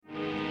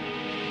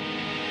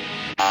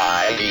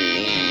This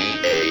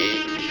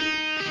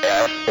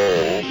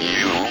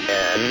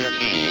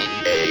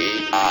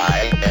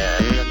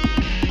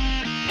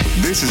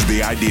is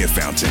the Idea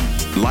Fountain,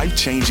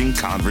 life-changing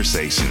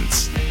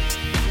conversations.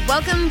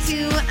 Welcome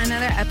to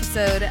another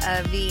episode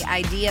of the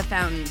Idea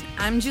Fountain.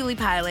 I'm Julie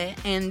Pilot,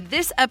 and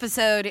this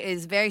episode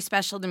is very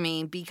special to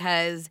me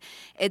because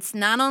it's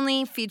not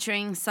only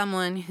featuring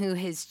someone who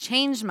has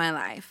changed my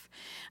life,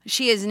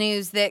 she is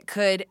news that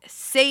could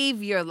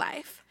save your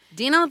life.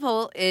 Dina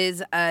LaPolt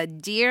is a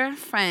dear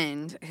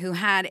friend who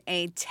had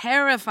a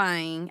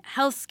terrifying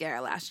health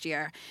scare last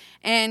year,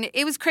 and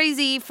it was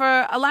crazy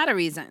for a lot of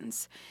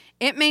reasons.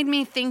 It made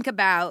me think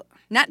about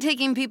not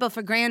taking people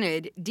for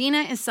granted. Dina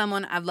is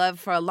someone I've loved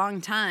for a long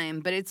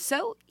time, but it's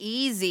so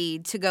easy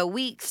to go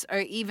weeks or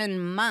even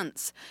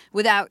months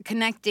without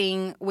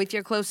connecting with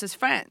your closest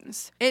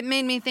friends. It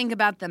made me think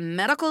about the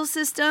medical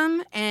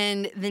system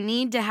and the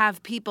need to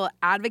have people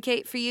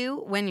advocate for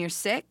you when you're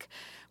sick.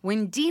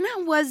 When Dina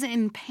was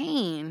in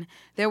pain,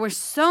 there were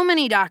so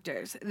many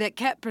doctors that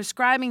kept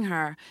prescribing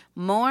her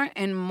more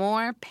and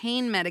more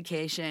pain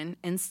medication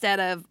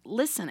instead of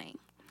listening.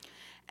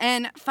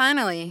 And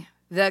finally,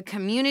 the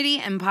community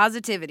and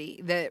positivity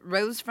that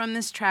rose from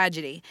this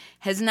tragedy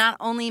has not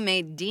only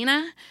made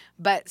Dina,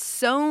 but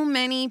so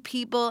many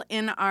people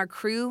in our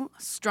crew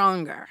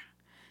stronger.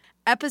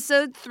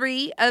 Episode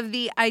 3 of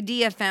the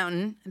Idea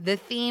Fountain, the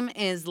theme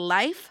is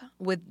Life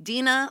with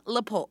Dina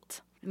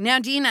LaPolt. Now,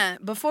 Dina,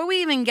 before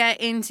we even get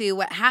into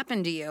what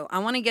happened to you, I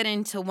want to get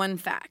into one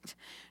fact.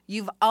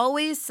 You've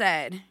always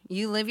said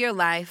you live your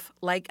life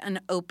like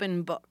an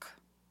open book.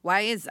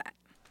 Why is that?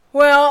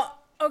 Well,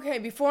 okay,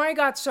 before I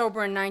got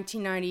sober in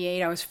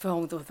 1998, I was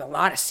filled with a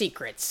lot of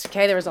secrets.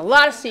 Okay, there was a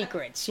lot of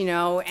secrets,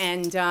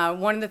 and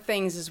one of the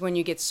things is when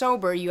you get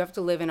sober, you have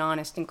to live an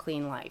honest and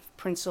clean life.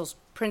 Principles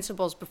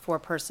before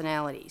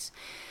personalities.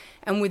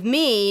 And with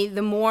me,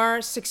 the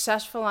more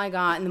successful I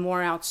got and the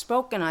more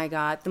outspoken I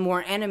got, the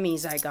more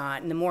enemies I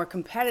got and the more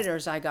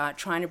competitors I got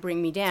trying to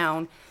bring me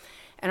down.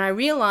 And I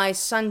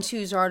realized Sun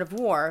Tzu's Art of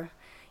War,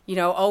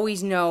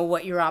 always know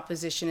what your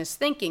opposition is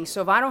thinking.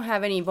 So if I don't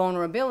have any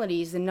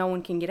vulnerabilities, then no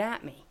one can get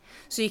at me.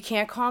 So you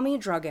can't call me a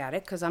drug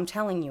addict because I'm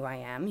telling you I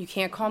am. You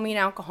can't call me an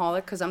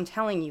alcoholic because I'm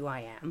telling you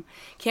I am.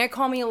 Can't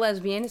call me a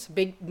lesbian. It's a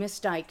big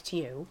mistake to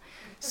you.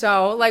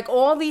 So like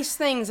all these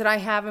things that I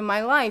have in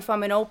my life,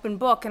 I'm an open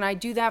book, and I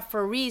do that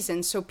for a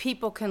reason so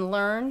people can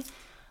learn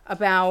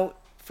about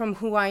from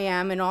who I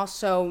am, and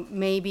also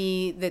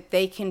maybe that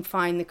they can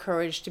find the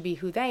courage to be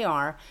who they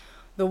are.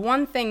 The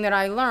one thing that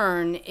I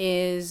learn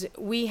is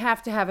we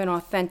have to have an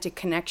authentic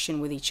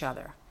connection with each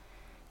other,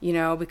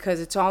 because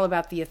it's all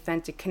about the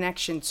authentic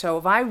connection. So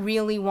if I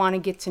really want to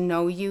get to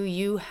know you,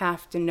 you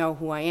have to know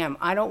who I am.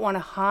 I don't want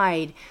to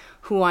hide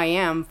who I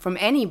am from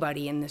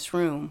anybody in this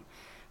room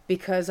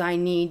because I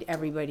need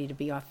everybody to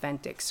be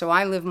authentic. So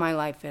I live my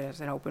life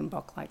as an open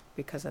book,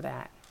 because of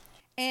that.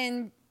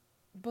 And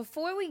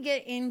before we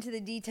get into the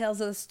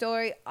details of the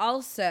story,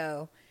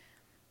 also,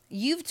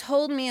 you've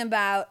told me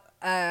about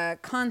a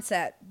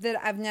concept that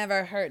I've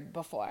never heard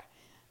before.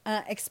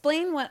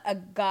 Explain what a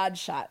God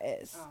shot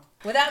is,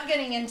 without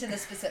getting into the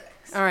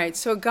specifics. All right,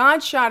 so a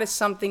God shot is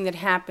something that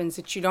happens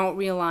that you don't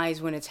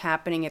realize when it's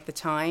happening at the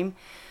time,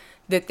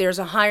 that there's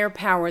a higher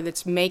power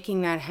that's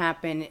making that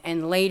happen,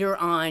 and later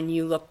on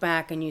you look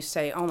back and you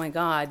say, oh my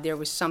God, there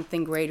was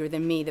something greater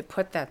than me that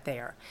put that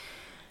there.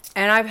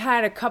 And I've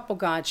had a couple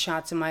God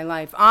shots in my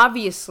life.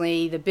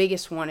 Obviously, the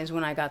biggest one is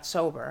when I got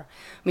sober.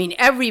 I mean,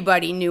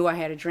 everybody knew I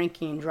had a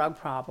drinking and drug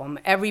problem.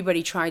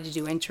 Everybody tried to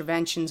do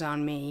interventions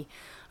on me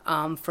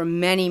for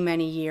many,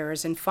 many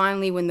years. And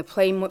finally, when the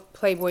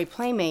Playboy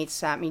Playmates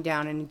sat me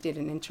down and did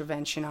an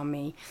intervention on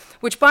me,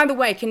 which, by the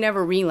way, can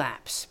never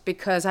relapse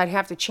because I'd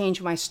have to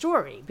change my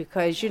story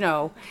because,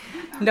 no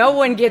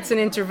one gets an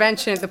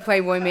intervention at the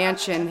Playboy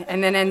Mansion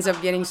and then ends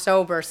up getting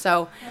sober.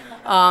 So,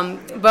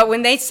 but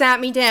when they sat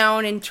me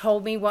down and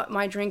told me what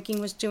my drinking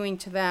was doing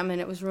to them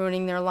and it was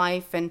ruining their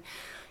life, and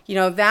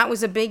that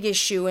was a big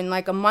issue. And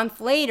like a month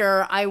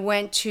later, I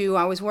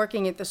was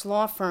working at this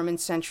law firm in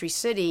Century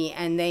City,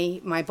 and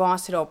my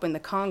boss had opened the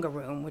Conga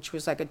Room, which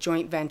was like a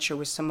joint venture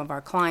with some of our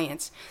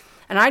clients.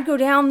 And I'd go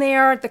down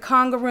there at the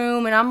Conga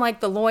Room, and I'm like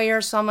the lawyer,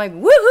 so I'm like,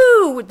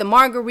 woohoo, with the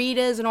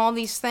margaritas and all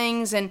these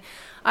things. And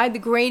I had the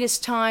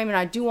greatest time, and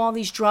I'd do all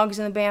these drugs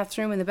in the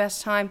bathroom and the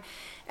best time.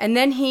 And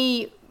then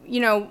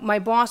my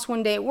boss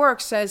one day at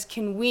work says,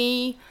 can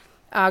we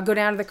go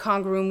down to the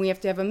Conga Room, we have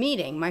to have a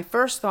meeting. My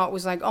first thought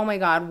was like, oh my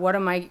God, what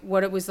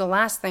it was the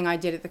last thing I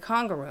did at the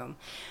Conga Room.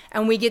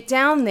 And we get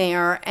down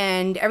there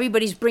and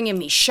everybody's bringing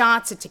me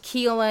shots of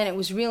tequila, and it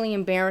was really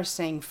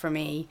embarrassing for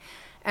me.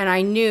 And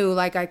I knew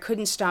I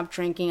couldn't stop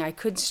drinking, I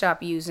couldn't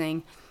stop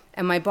using.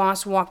 And my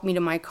boss walked me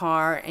to my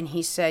car and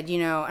he said,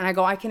 and I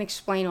go, I can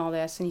explain all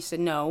this. And he said,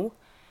 no,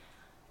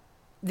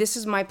 this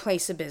is my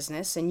place of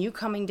business, and you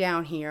coming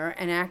down here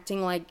and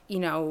acting like,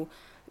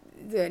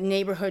 the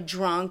neighborhood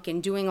drunk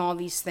and doing all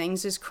these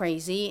things is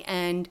crazy,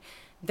 and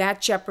that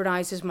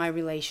jeopardizes my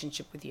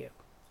relationship with you.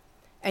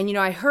 And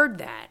I heard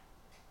that,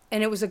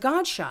 And it was a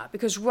God shot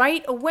because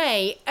right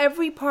away,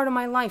 every part of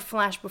my life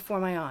flashed before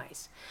my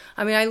eyes.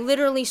 I mean, I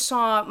literally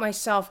saw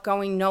myself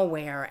going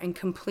nowhere and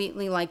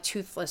completely like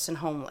toothless and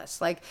homeless.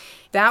 Like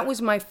that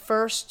was my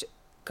first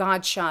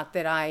God shot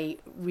that I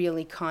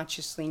really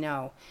consciously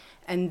know.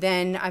 And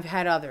then I've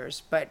had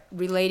others, but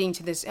relating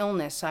to this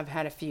illness, I've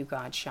had a few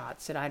God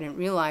shots that I didn't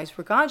realize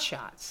were God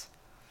shots.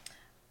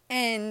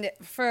 And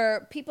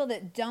for people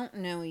that don't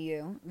know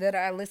you, that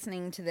are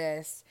listening to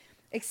this,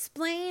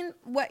 explain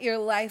what your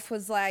life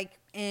was like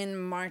in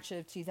March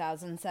of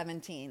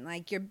 2017.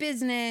 Like your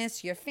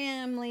business, your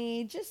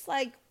family, just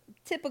like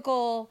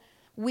typical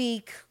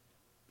week,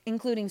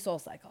 including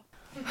SoulCycle.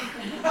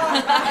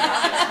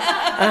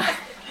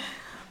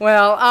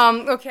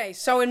 Okay,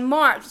 so in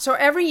March, so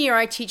every year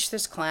I teach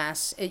this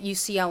class at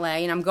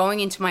UCLA, and I'm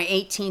going into my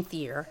 18th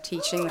year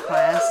teaching the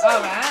class.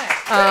 All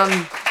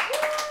right.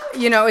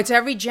 You know, it's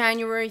every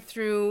January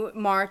through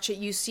March at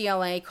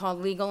UCLA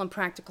called Legal and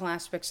Practical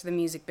Aspects of the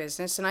Music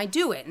Business, and I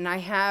do it. And I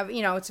have,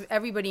 you know, it's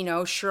everybody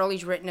knows,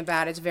 Shirley's written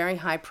about it. It's very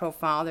high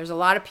profile. There's a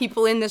lot of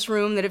people in this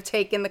room that have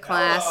taken the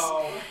class.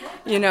 Hello.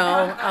 You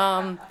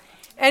know,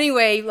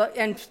 anyway,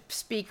 and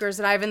speakers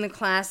that I have in the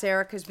class.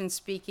 Eric has been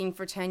speaking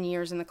for 10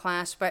 years in the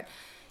class. But,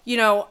 you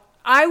know,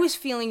 I was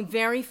feeling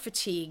very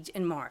fatigued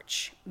in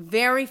March,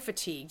 very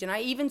fatigued. And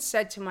I even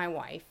said to my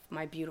wife,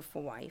 my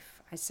beautiful wife,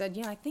 I said,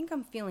 yeah, I think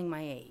I'm feeling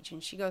my age.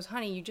 And she goes,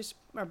 honey, you just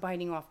are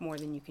biting off more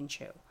than you can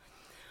chew.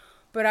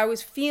 But I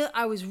was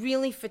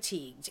really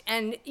fatigued.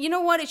 And you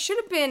know what? It should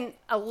have been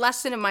a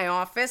lesson in my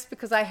office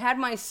because I had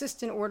my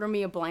assistant order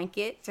me a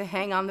blanket to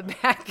hang on the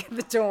back of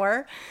the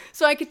door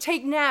so I could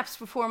take naps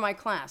before my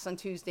class on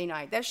Tuesday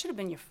night. That should have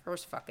been your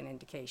first fucking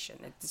indication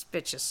that this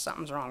bitch is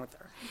something's wrong with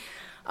her.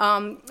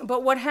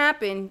 But what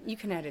happened, you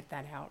can edit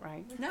that out,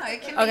 right? No,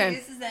 it can Okay. be,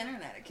 this is the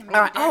internet. It can be.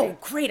 All right. Oh,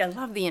 great. I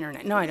love the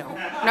internet. No, I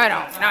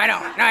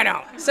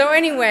don't. So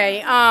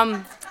anyway,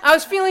 I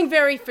was feeling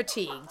very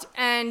fatigued.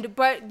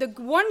 But the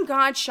one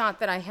God shot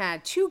that I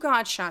had, 2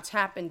 God shots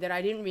happened that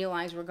I didn't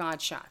realize were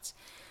God shots.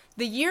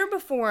 The year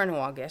before in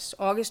August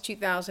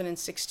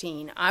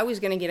 2016, I was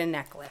going to get a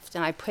neck lift.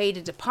 And I paid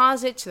a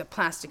deposit to the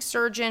plastic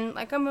surgeon.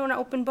 Like I'm an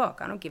open book.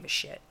 I don't give a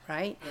shit,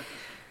 right?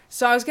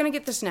 So I was going to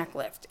get this neck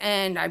lift,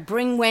 and I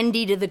bring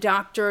Wendy to the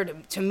doctor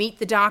to meet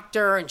the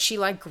doctor, and she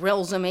like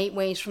grills him 8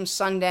 ways from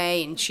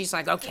Sunday, and she's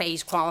like, okay,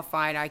 he's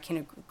qualified, I can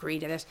agree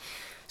to this.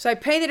 So I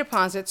pay the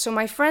deposit. So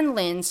my friend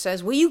Lynn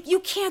says, well,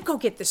 you can't go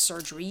get this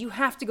surgery. You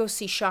have to go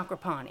see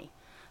Chakrapani.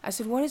 I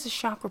said, what is a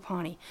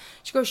Chakrapani?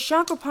 She goes,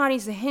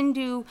 Chakrapani's the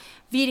Hindu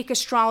Vedic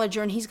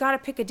astrologer, and he's got to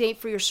pick a date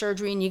for your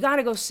surgery, and you got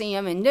to go see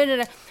him, and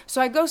da-da-da. So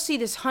I go see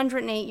this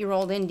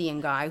 108-year-old Indian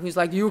guy who's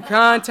like, you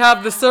can't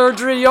have the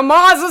surgery. Your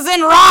Mars is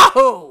in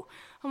Rahu.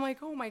 I'm like,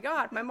 oh, my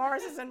God, my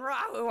Mars is in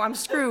Rahu. I'm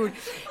screwed.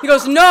 He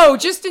goes, no,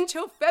 just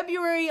until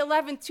February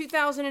 11th,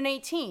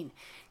 2018.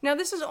 Now,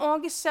 this is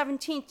August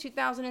 17th,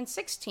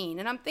 2016,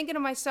 and I'm thinking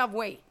to myself,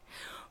 wait.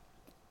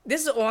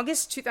 This is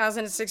August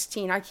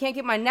 2016. I can't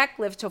get my neck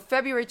lift till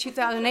February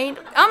 2008.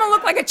 I'm going to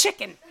look like a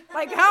chicken.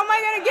 Like, how am I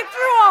going to get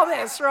through all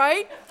this,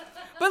 right?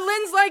 But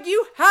Lynn's like,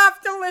 you have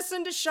to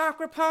listen to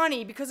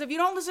Chakrapani, because if you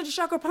don't listen to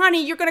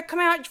Chakrapani, you're going to come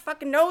out, your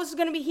fucking nose is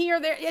going to be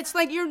here, there. It's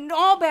like you're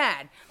all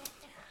bad.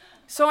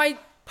 So I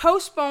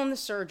postponed the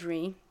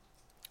surgery,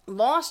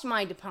 lost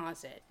my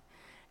deposit,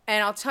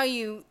 and I'll tell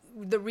you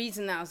the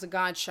reason that was a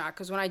God shot,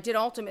 because when I did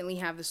ultimately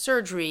have the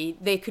surgery,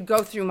 they could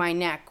go through my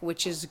neck,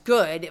 which is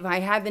good. If I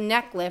had the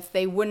neck lift,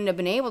 they wouldn't have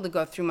been able to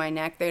go through my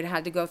neck. They'd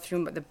had to go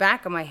through the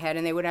back of my head,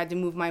 and they would have had to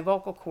move my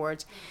vocal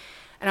cords,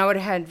 and I would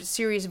have had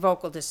serious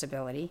vocal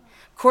disability.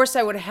 Of course,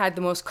 I would have had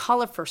the most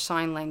colorful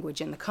sign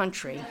language in the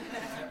country,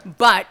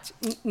 but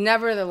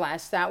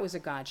nevertheless, that was a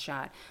God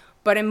shot.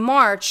 But in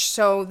March,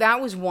 so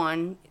that was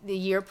one, the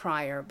year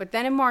prior, but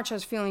then in March I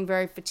was feeling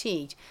very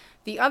fatigued.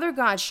 The other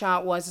God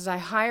shot was I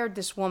hired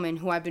this woman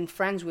who I've been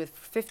friends with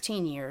for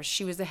 15 years.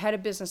 She was the head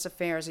of business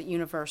affairs at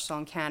Universal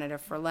in Canada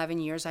for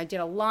 11 years. I did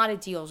a lot of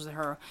deals with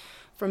her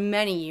for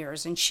many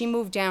years, and she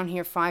moved down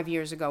here 5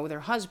 years ago with her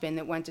husband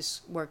that went to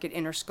work at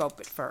Interscope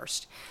at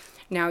first.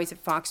 Now he's at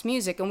Fox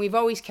Music, and we've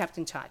always kept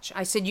in touch.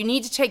 I said, you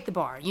need to take the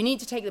bar. You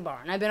need to take the bar.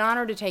 And I've been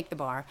honored to take the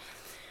bar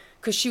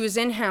because she was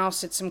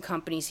in-house at some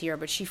companies here,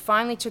 but she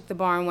finally took the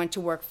bar and went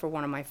to work for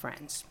one of my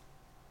friends.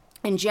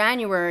 In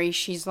January,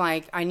 she's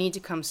like, I need to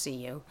come see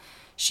you.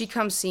 She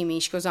comes see me.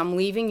 She goes, I'm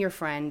leaving your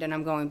friend and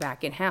I'm going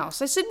back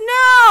in-house. I said,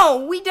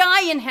 no, we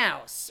die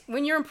in-house.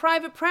 When you're in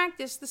private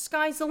practice, the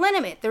sky's the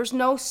limit. There's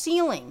no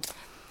ceiling.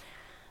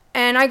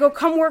 And I go,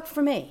 come work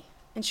for me.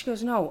 And she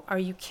goes, no, are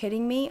you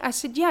kidding me? I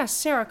said, yes,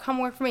 Sarah, come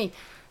work for me.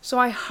 So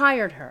I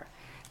hired her.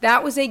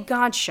 That was a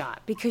God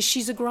shot because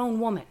she's a grown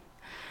woman.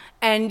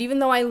 And even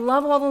though I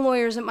love all the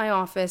lawyers at my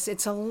office,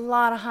 it's a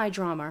lot of high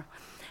drama.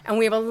 And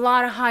we have a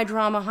lot of high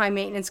drama, high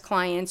maintenance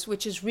clients,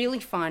 which is really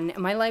fun.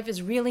 And my life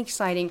is really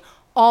exciting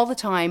all the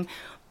time.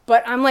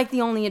 But I'm like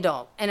the only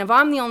adult. And if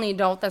I'm the only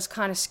adult, that's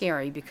kind of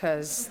scary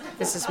because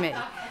this is me.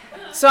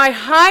 So I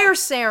hire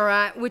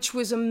Sarah, which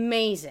was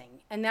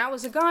amazing. And that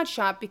was a God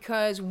shot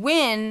because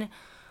when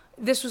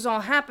this was all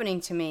happening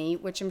to me,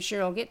 which I'm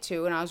sure I'll get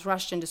to, and I was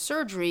rushed into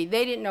surgery.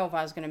 They didn't know if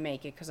I was going to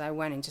make it because I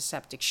went into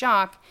septic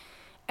shock.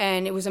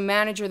 And it was a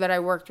manager that I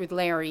worked with,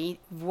 Larry,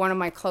 one of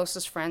my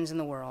closest friends in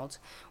the world,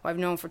 who I've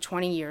known for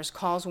 20 years,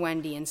 calls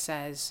Wendy and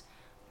says,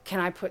 can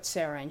I put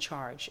Sarah in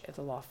charge at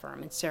the law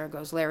firm? And Sarah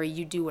goes, Larry,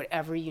 you do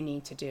whatever you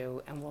need to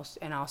do,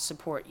 and I'll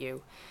support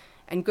you.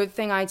 And good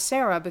thing I had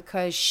Sarah,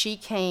 because she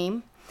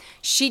came.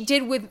 She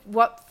did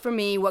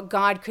what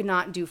God could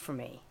not do for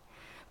me.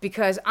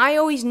 Because I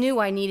always knew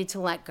I needed to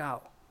let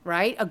go,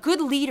 right? A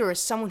good leader is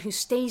someone who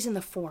stays in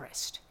the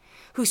forest,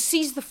 who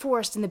sees the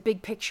forest in the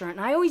big picture. And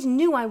I always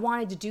knew I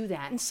wanted to do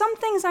that. And some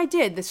things I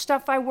did. The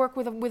stuff I work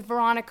with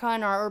Veronica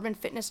and our Urban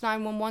Fitness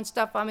 911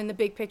 stuff, I'm in the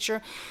big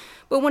picture.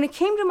 But when it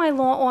came to my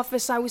law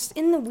office, I was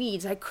in the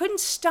weeds. I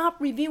couldn't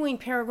stop reviewing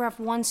paragraph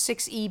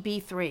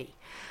 16EB3.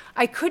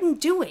 I couldn't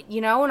do it,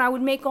 and I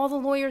would make all the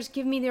lawyers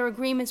give me their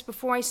agreements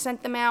before I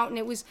sent them out. And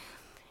it was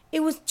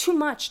too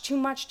much.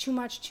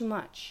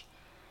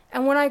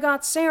 And when I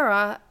got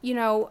Sarah,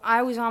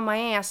 I was on my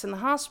ass in the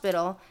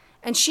hospital,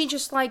 and she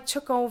just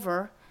took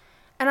over,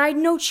 and I had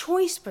no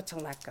choice but to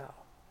let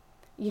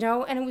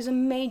go, and it was a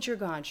major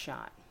God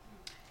shot.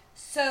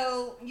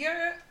 So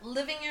you're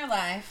living your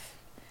life,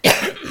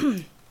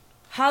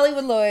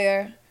 Hollywood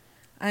lawyer,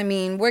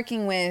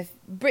 working with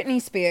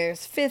Britney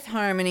Spears, Fifth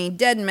Harmony,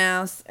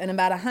 Deadmau5, and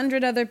about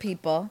 100 other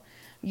people.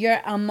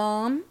 You're a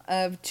mom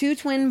of 2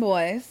 twin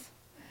boys,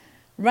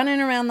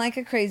 running around like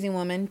a crazy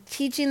woman,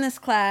 teaching this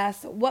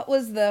class. What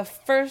was the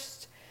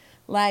first,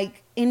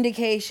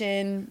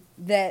 indication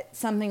that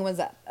something was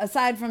up,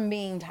 aside from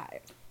being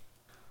tired?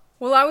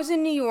 Well, I was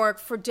in New York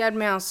for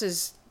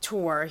Deadmau5's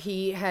tour.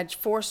 He had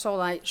 4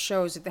 sold-out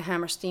shows at the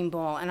Hammerstein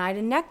Ball, and I had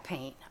a neck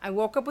pain. I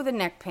woke up with a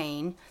neck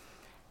pain,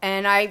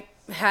 and I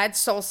had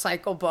Soul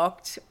Cycle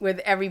booked with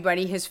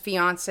everybody, his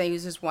fiance,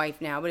 who's his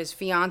wife now, but his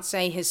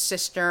fiance, his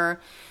sister,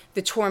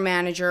 the tour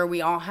manager.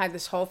 We all had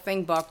this whole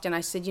thing booked, and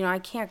I said, I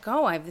can't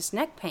go. I have this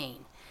neck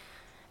pain.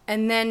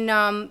 And then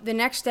the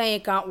next day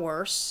it got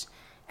worse,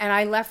 and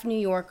I left New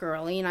York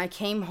early, and I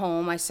came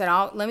home. I said,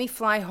 let me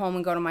fly home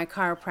and go to my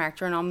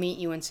chiropractor, and I'll meet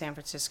you in San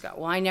Francisco.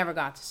 Well, I never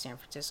got to San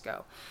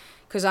Francisco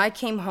because I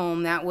came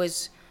home. That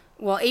was,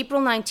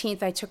 April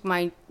 19th, I took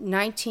my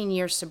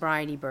 19-year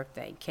sobriety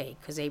birthday cake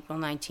because April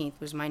 19th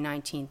was my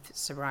 19th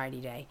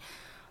sobriety day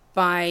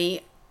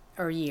by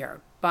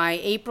year. By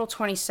April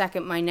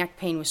 22nd, my neck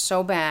pain was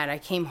so bad, I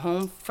came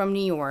home from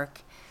New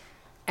York,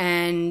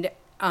 and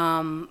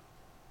I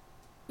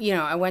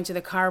went to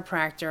the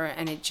chiropractor,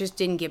 and it just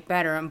didn't get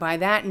better. And by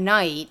that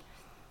night,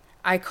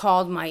 I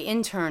called my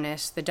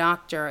internist, the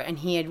doctor, and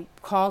he had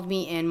called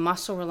me in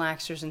muscle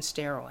relaxers and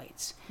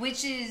steroids.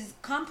 Which is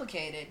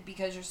complicated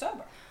because you're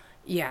sober.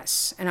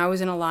 Yes, and I was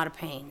in a lot of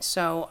pain.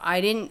 So I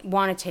didn't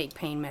want to take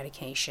pain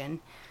medication.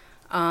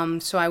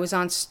 So I was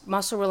on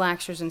muscle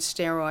relaxers and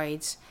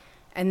steroids.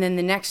 And then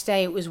the next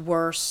day it was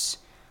worse.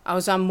 I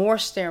was on more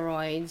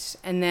steroids,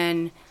 and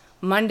then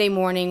Monday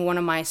morning, one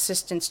of my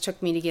assistants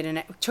took me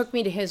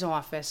to his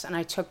office, and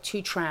I took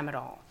 2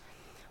 tramadol,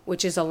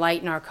 which is a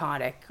light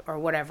narcotic or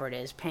whatever it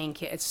is,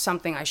 painkiller. It's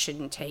something I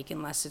shouldn't take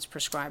unless it's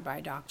prescribed by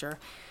a doctor.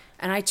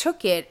 And I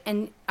took it,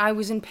 and I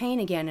was in pain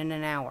again in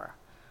an hour,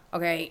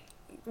 okay,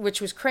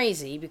 which was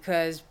crazy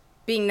because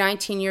being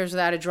 19 years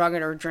without a drug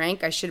or a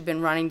drink, I should have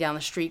been running down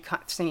the street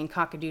singing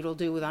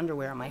cock-a-doodle-doo with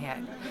underwear on my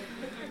head.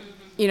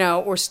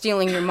 Or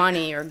stealing your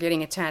money or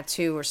getting a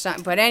tattoo or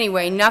something. But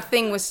anyway,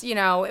 nothing was,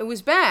 it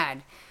was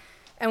bad.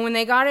 And when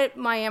they got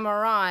my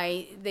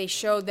MRI, they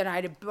showed that I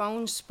had a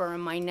bone spur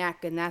in my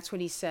neck, and that's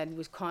what he said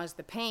caused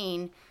the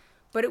pain.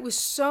 But it was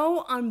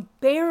so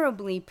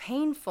unbearably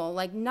painful,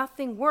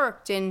 nothing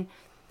worked. And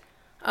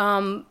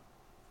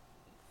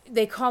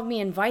they called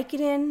me in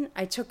Vicodin.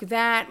 I took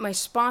that. My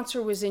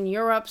sponsor was in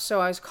Europe,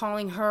 so I was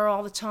calling her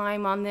all the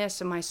time on this,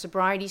 and my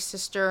sobriety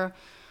sister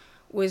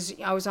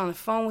I was on the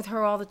phone with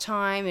her all the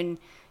time, and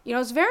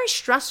it's very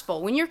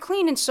stressful. When you're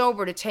clean and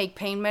sober, to take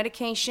pain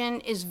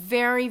medication is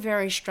very,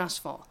 very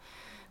stressful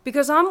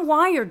because I'm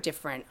wired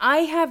different. I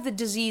have the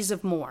disease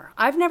of more.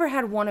 I've never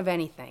had one of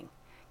anything.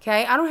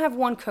 Okay? I don't have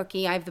one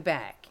cookie, I have the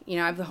bag. I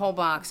have the whole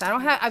box.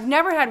 I've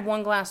never had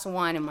one glass of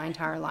wine in my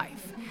entire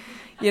life.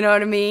 You know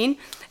what I mean?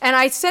 And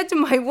I said to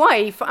my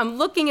wife, I'm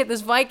looking at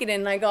this Vicodin,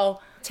 and I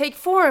go, take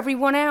 4 every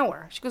 1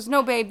 hour. She goes,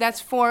 no, babe,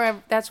 that's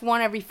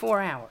 1 every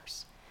 4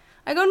 hours.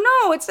 I go,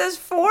 no, it says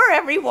 4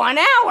 every 1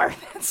 hour.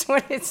 That's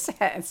what it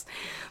says.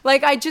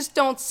 I just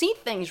don't see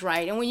things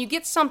right. And when you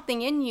get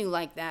something in you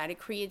like that, it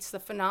creates the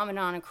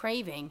phenomenon of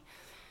craving.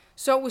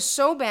 So it was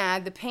so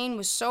bad, the pain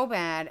was so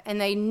bad, and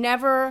they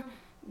never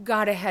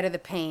got ahead of the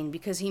pain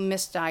because he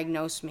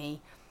misdiagnosed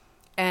me.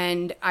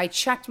 And I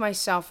checked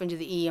myself into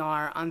the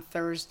ER on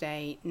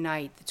Thursday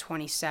night, the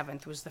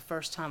 27th, was the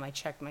first time I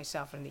checked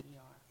myself into the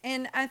ER.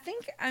 And I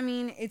think,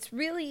 it's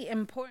really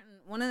important.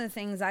 One of the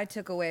things I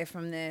took away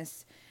from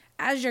this,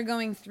 as you're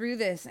going through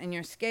this and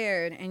you're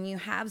scared and you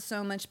have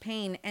so much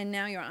pain and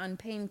now you're on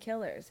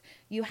painkillers,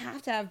 you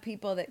have to have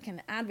people that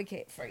can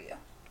advocate for you.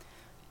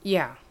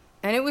 Yeah.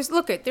 And it was,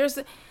 there's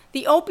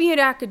the opiate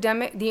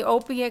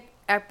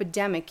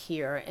epidemic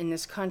here in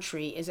this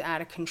country is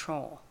out of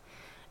control.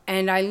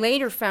 And I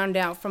later found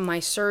out from my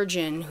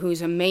surgeon,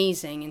 who's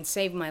amazing and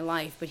saved my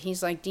life, but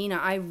he's like, Dina,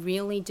 I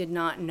really did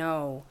not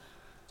know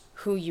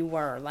who you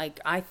were. Like,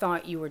 I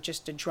thought you were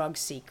just a drug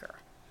seeker,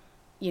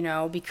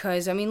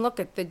 because, I mean, look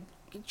at the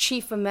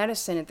chief of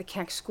medicine at the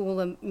Keck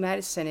School of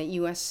Medicine at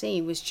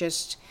USC was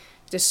just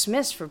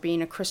dismissed for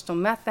being a crystal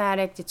meth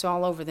addict. It's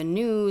all over the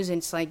news. And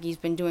it's like he's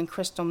been doing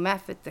crystal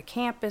meth at the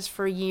campus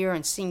for a year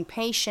and seeing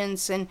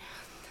patients. And,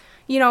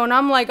 and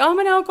I'm like, I'm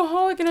an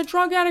alcoholic and a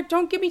drug addict.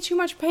 Don't give me too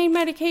much pain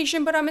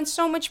medication, but I'm in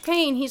so much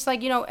pain. He's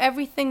like,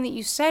 everything that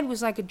you said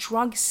was like a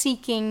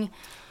drug-seeking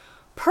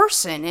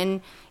person.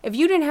 And if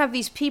you didn't have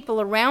these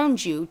people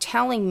around you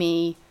telling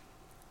me,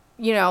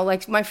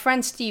 like my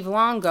friend Steve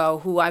Longo,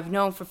 who I've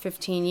known for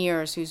 15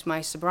 years, who's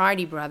my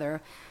sobriety brother,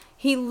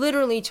 he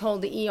literally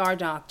told the ER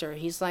doctor,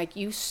 he's like,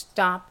 you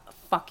stop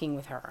fucking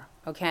with her,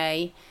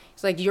 okay?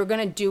 He's like, you're going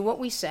to do what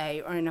we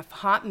say, or in a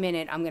hot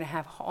minute, I'm going to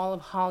have all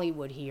of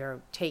Hollywood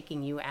here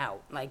taking you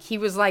out. Like, he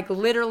was like,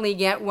 literally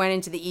went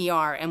into the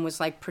ER and was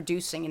like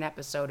producing an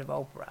episode of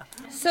Oprah.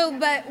 So,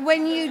 but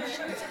when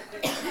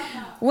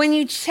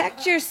you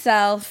checked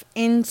yourself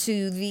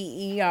into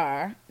the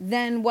ER,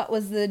 then what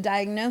was the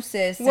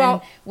diagnosis, and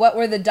what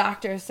were the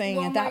doctors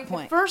saying at that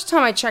point? The first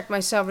time I checked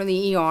myself in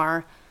the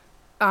ER,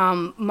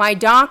 my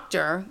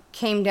doctor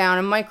came down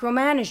and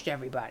micromanaged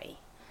everybody.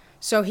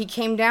 So he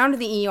came down to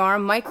the ER,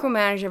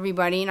 micromanaged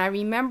everybody, and I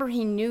remember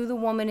he knew the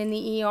woman in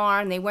the ER,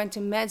 and they went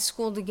to med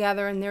school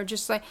together, and they're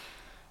just like,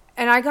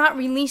 and I got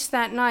released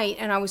that night,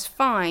 and I was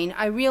fine.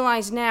 I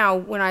realize now,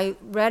 when I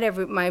read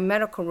my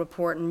medical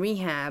report in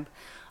rehab,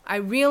 I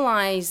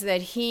realized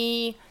that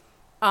he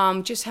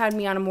just had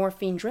me on a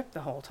morphine drip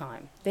the whole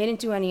time. They didn't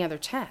do any other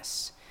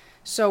tests.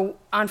 So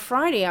on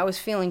Friday, I was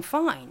feeling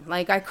fine.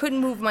 Like, I couldn't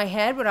move my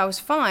head, but I was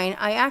fine.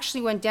 I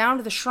actually went down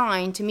to the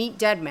shrine to meet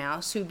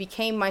Deadmau5, who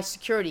became my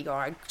security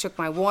guard, took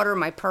my water,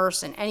 my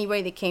purse, and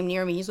anybody that came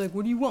near me, he's like,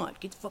 what do you want?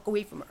 Get the fuck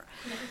away from her.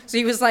 So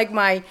he was like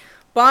my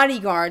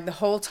bodyguard the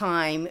whole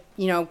time,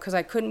 because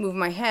I couldn't move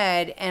my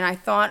head, and I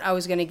thought I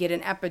was going to get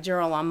an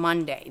epidural on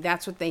Monday.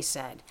 That's what they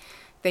said.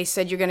 They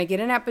said, you're going to get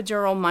an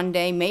epidural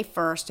Monday, May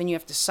 1st, and you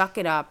have to suck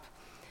it up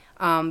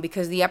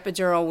because the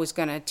epidural was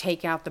going to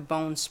take out the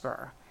bone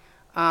spur.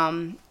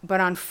 But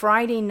on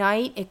Friday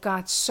night, it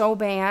got so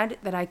bad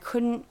that I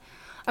couldn't,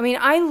 we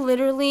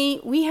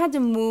had to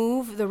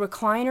move the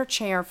recliner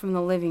chair from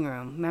the living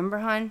room, remember,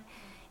 hon?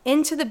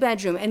 Into the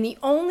bedroom. And the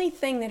only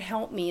thing that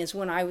helped me is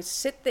when I would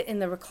sit in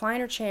the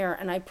recliner chair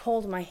and I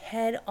pulled my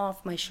head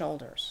off my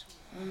shoulders.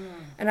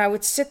 And I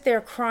would sit there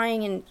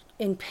crying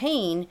in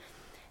pain.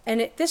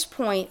 And at this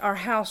point, our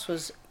house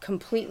was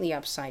completely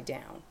upside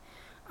down.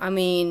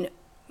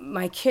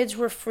 My kids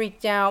were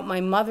freaked out. My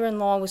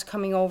mother-in-law was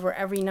coming over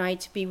every night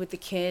to be with the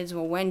kids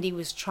while Wendy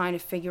was trying to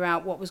figure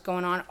out what was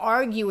going on,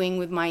 arguing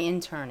with my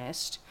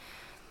internist.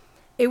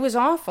 It was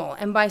awful.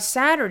 And by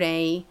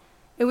Saturday,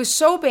 it was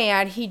so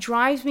bad, he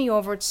drives me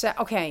over and said,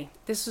 okay,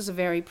 this is a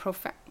very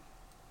profound.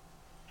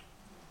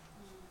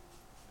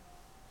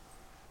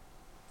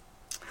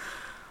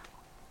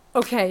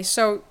 Okay,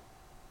 so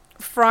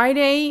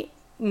Friday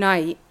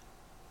night,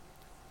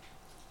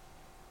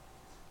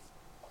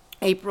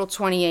 April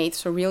 28th,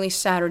 so really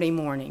Saturday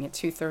morning at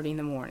 2:30 in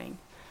the morning.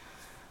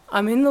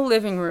 I'm in the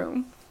living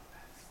room,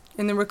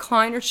 in the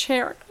recliner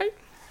chair.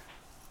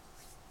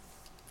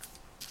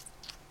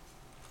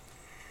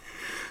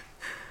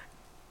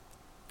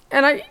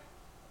 And I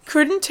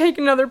couldn't take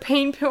another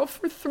pain pill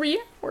for 3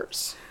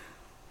 hours.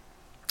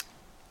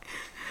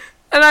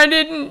 And I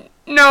didn't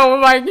know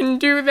if I can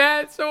do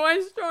that, so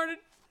I started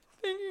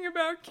thinking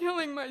about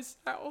killing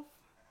myself.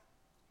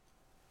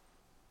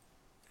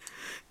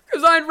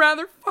 Because I'd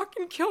rather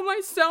fucking kill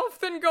myself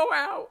than go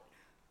out.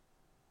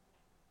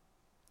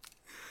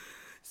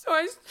 So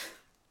I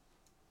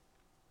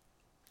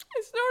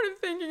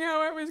started thinking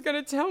how I was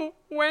going to tell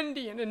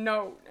Wendy in a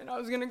note, and I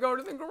was going to go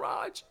to the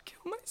garage and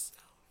kill myself.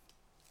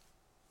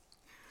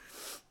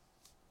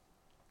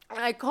 And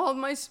I called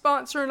my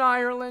sponsor in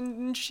Ireland,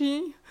 and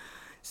she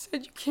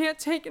said, you can't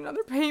take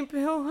another pain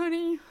pill,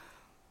 honey.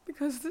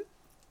 Because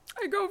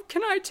I go,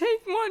 can I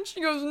take one? She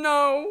goes,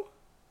 no.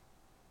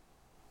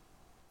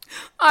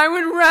 I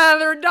would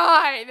rather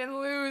die than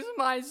lose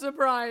my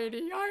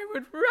sobriety. I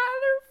would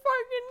rather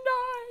fucking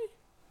die.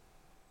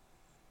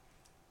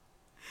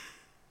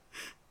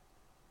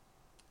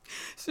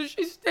 So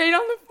she stayed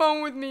on the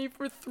phone with me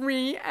for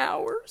 3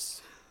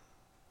 hours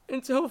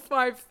until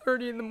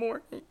 5:30 in the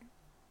morning.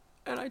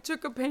 And I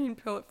took a pain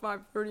pill at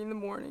 5:30 in the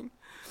morning.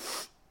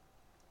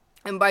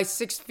 And by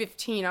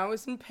 6:15, I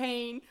was in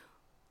pain.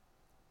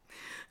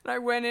 And I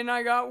went in,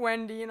 I got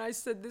Wendy, and I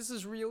said, this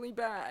is really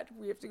bad.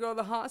 We have to go to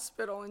the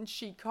hospital. And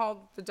she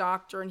called the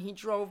doctor, and he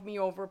drove me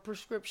over a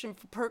prescription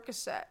for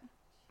Percocet.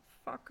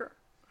 Fucker.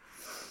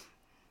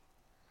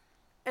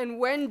 And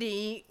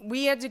Wendy,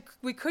 we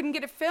couldn't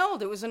get it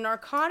filled. It was a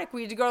narcotic.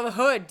 We had to go to the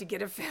hood to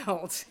get it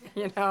filled,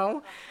 you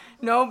know?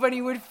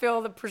 Nobody would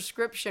fill the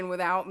prescription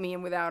without me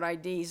and without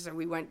ID, so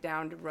we went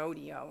down to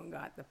Rodeo and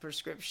got the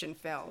prescription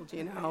filled,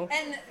 you know?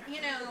 And,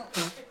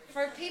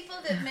 for people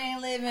that may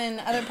live in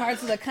other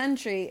parts of the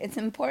country, it's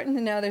important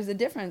to know there's a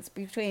difference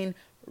between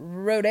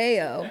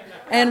rodeo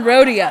and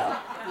rodeo.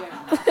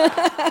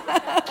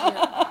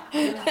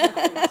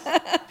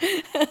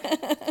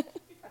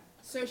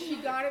 So she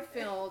got it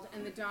filled,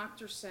 and the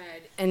doctor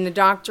said, and the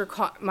doctor,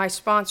 my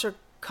sponsor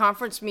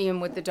conferenced me in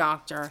with the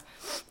doctor,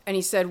 and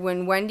he said,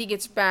 when Wendy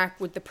gets back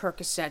with the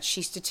Percocet,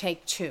 she's to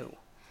take 2.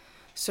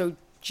 So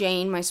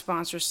Jane, my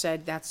sponsor,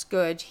 said, that's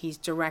good. He's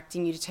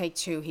directing you to take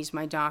 2. He's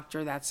my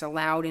doctor. That's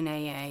allowed in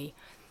AA.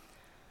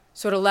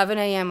 So at 11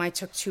 a.m., I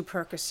took 2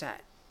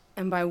 Percocet.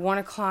 And by 1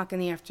 o'clock in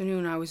the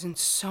afternoon, I was in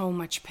so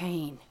much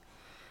pain.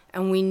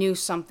 And we knew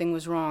something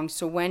was wrong.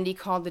 So Wendy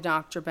called the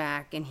doctor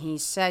back, and he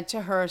said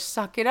to her,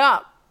 suck it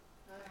up.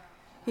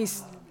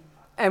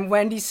 And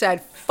Wendy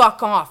said,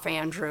 fuck off,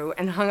 Andrew,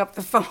 and hung up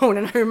the phone.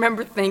 And I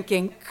remember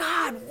thinking,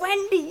 God,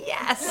 Wendy,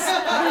 yes.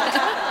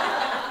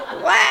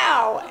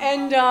 Wow.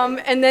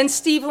 And then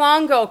Steve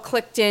Longo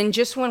clicked in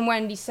just when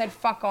Wendy said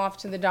fuck off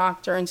to the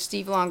doctor. And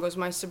Steve Longo's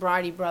my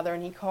sobriety brother,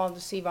 and he called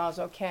to see if I was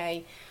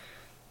okay.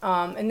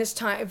 And this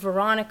time,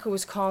 Veronica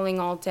was calling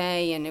all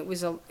day, and it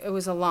was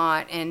a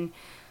lot. And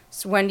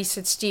so Wendy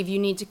said, Steve, you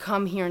need to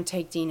come here and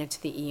take Dina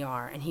to the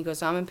ER. And he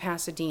goes, I'm in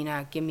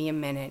Pasadena. Give me a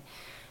minute.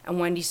 And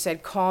Wendy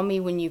said, call me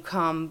when you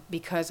come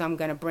because I'm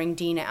going to bring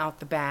Dina out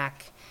the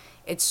back.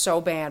 It's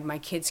so bad. My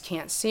kids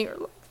can't see her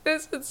like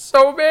this. It's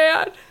so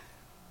bad.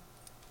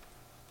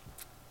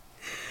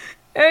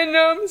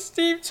 And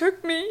Steve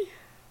took me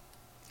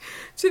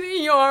to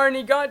the ER, and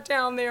he got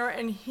down there,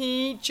 and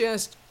he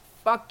just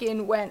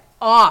fucking went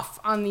off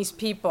on these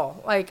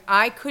people. Like,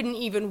 I couldn't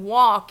even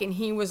walk, and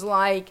he was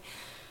like,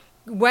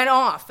 went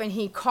off, and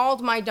he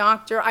called my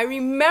doctor. I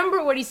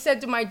remember what he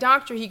said to my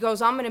doctor. He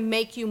goes, I'm going to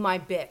make you my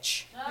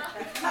bitch.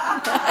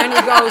 And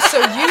he goes, so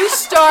you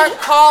start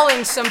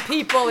calling some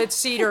people at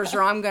Cedars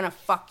or I'm going to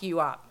fuck you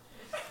up.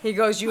 He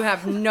goes, you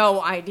have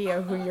no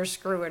idea who you're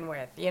screwing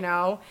with, you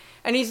know?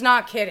 And he's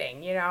not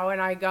kidding, you know?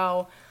 And I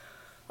go,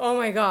 oh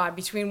my God,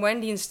 between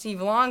Wendy and Steve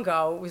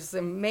Longo, it was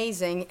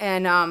amazing.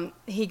 And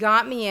he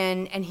got me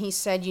in, and he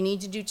said, you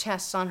need to do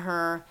tests on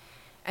her.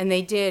 And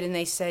they did, and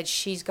they said,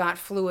 she's got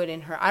fluid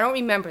in her. I don't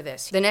remember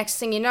this. The next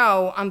thing you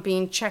know, I'm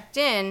being checked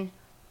in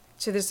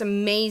to this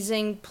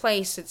amazing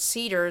place at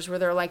Cedars where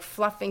they're like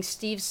fluffing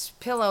Steve's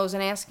pillows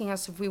and asking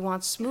us if we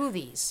want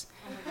smoothies.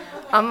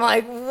 I'm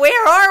like,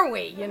 where are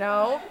we, you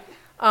know?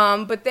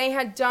 But they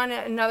had done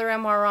another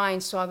MRI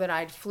and saw that I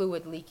had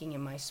fluid leaking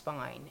in my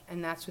spine,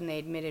 and that's when they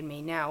admitted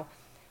me. Now,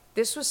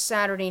 this was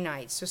Saturday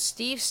night, so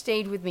Steve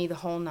stayed with me the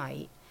whole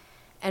night.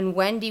 And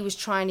Wendy was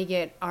trying to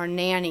get our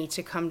nanny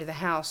to come to the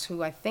house,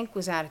 who I think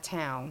was out of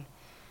town.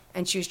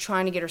 And she was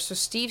trying to get her. So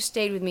Steve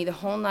stayed with me the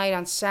whole night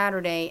on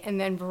Saturday.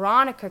 And then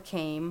Veronica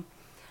came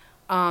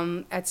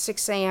at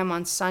 6 a.m.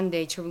 on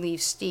Sunday to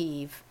relieve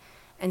Steve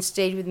and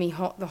stayed with me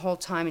the whole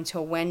time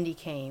until Wendy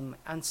came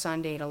on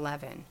Sunday at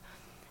 11.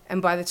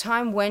 And by the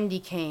time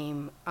Wendy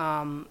came,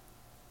 I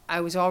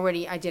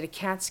did a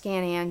CAT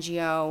scan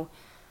angio.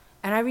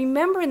 And I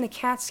remember in the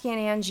CAT scan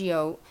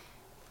angio,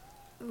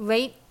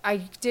 I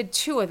did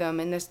 2 of them,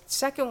 and the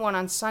second one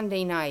on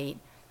Sunday night,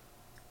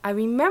 I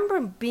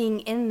remember being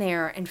in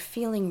there and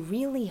feeling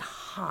really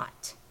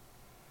hot.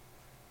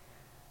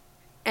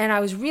 And I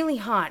was really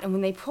hot, and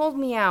when they pulled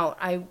me out,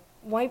 I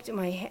wiped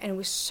my head, and it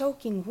was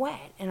soaking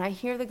wet. And I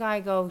hear the guy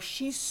go,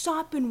 she's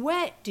sopping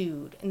wet,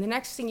 dude. And the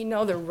next thing you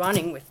know, they're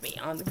running with me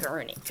on the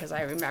gurney, because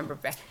I remember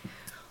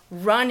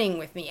running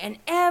with me, and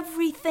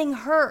everything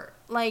hurt.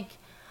 Like,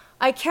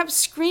 I kept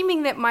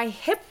screaming that my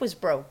hip was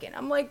broken.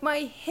 I'm like,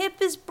 my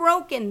hip is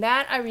broken.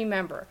 That I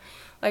remember.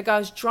 Like, I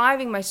was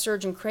driving my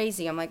surgeon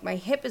crazy. I'm like, my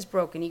hip is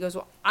broken. He goes,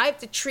 well, I have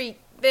to treat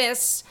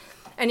this.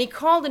 And he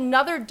called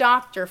another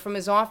doctor from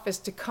his office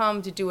to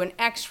come to do an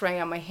x-ray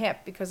on my hip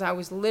because I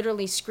was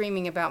literally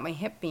screaming about my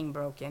hip being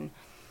broken.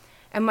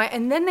 And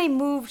then they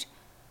moved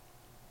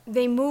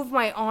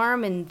my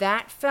arm, and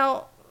that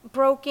felt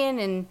broken.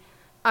 And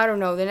I don't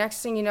know, the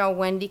next thing you know,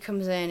 Wendy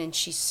comes in and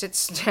she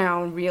sits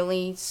down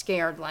really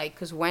scared, like,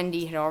 because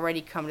Wendy had already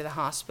come to the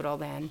hospital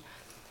then.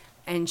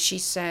 And she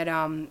said,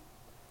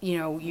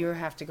 you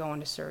have to go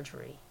into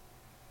surgery.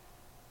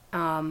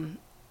 I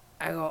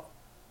go,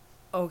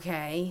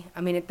 okay.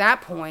 I mean, at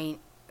that point,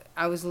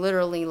 I was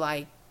literally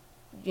like,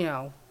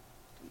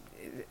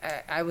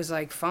 I was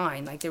like,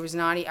 fine. Like, there was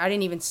not, I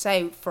didn't even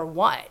say for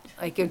what.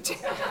 Like, I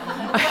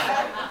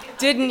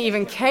didn't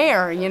even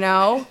care, you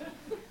know?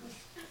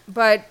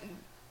 But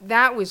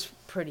that was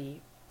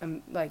pretty,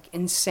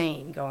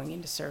 insane going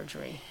into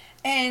surgery.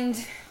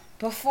 And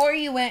before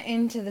you went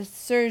into the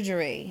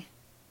surgery,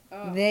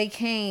 they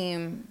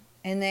came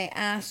and they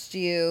asked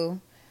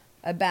you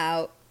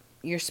about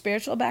your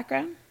spiritual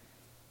background?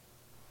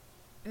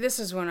 This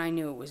is when I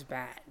knew it was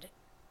bad.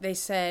 They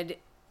said,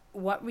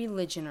 what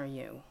religion are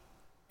you?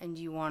 And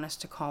do you want us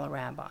to call a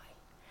rabbi?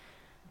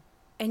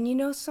 And you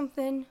know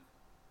something?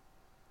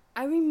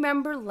 I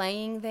remember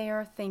laying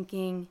there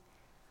thinking,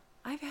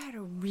 I've had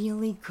a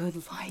really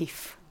good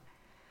life.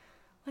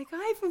 Like,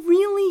 I've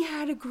really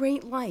had a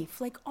great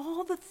life. Like,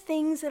 all the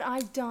things that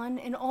I've done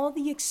and all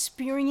the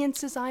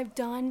experiences I've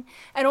done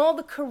and all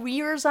the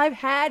careers I've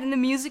had in the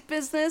music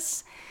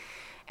business.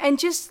 And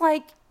just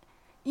like,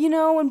 you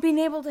know, and being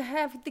able to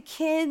have the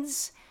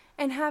kids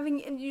and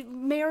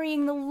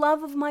marrying the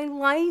love of my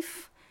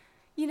life,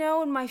 you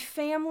know, and my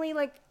family,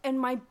 like, and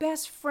my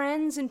best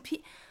friends and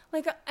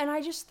and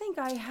I just think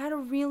I had a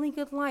really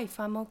good life.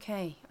 I'm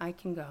okay. I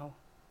can go.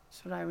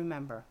 That's what I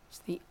remember. It's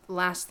the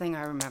last thing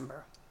I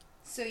remember.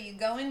 So you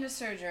go into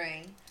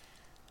surgery.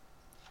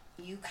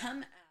 You come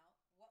out.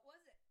 What was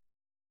it?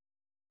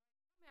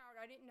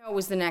 I didn't know it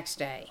was the next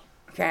day.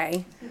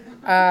 Okay.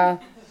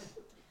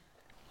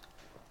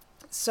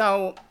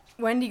 So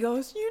Wendy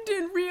goes, "You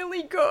did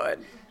really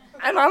good,"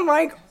 and I'm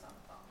like,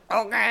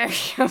 "Okay."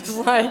 I was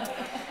like,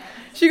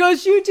 she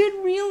goes, "You did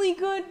really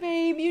good,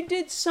 babe. You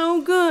did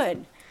so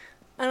good."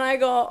 And I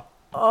go,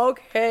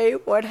 "Okay,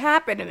 what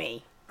happened to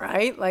me?"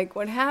 Right? Like,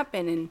 what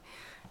happened?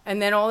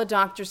 And then all the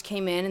doctors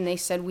came in and they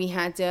said we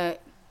had to,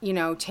 you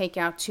know, take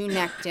out 2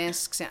 neck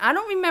discs. And I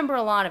don't remember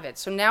a lot of it.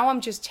 So now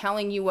I'm just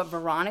telling you what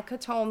Veronica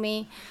told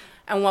me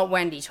and what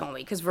Wendy told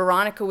me. Because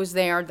Veronica was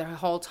there the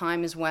whole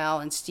time as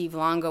well. And Steve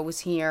Longo was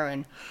here.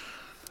 And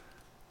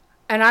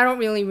I don't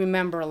really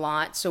remember a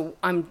lot. So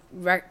I'm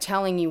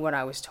telling you what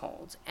I was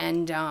told.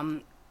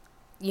 And,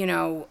 you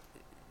know,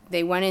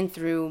 they went in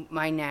through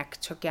my neck,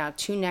 took out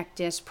 2 neck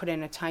discs, put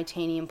in a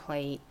titanium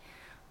plate.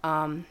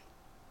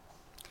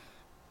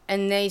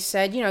 And they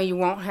said, you know, you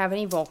won't have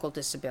any vocal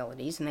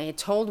disabilities. And they had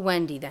told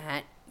Wendy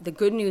that. The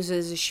good news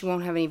is she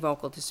won't have any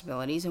vocal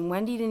disabilities. And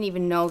Wendy didn't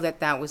even know that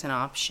that was an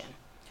option.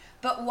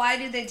 But why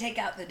did they take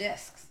out the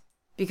discs?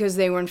 Because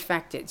they were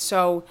infected.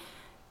 So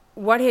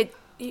what had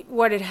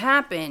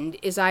happened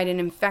is I had an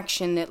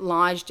infection that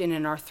lodged in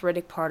an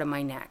arthritic part of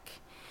my neck.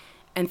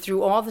 And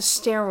through all the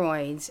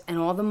steroids and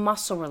all the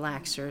muscle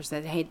relaxers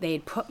that they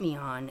had put me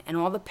on and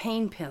all the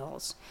pain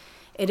pills,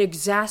 it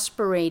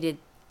exasperated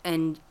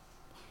and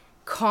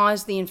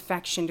caused the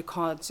infection to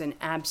cause an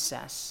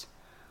abscess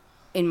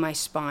in my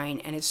spine,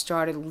 and it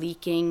started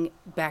leaking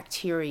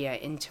bacteria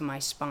into my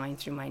spine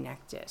through my neck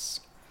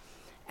disc.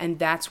 And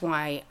that's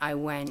why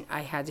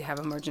I had to have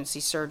emergency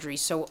surgery.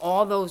 So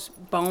all those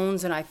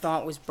bones that I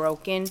thought was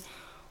broken,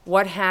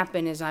 what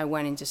happened is I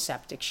went into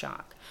septic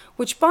shock.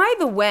 Which, by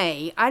the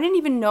way, I didn't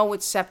even know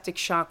what septic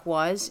shock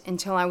was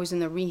until I was in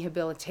the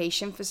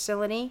rehabilitation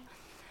facility.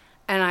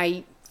 And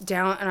I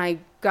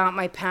got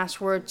my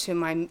password to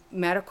my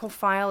medical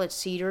file at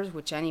Cedars,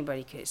 which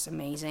anybody could, it's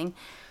amazing.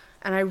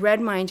 And I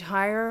read my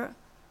entire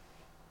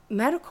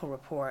medical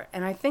report.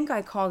 And I think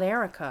I called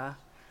Erica.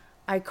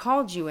 I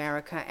called you,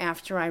 Erica,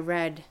 after I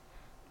read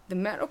the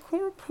medical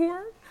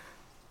report.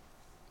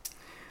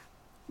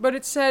 But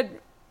it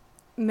said,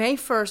 May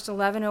 1st,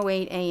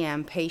 11:08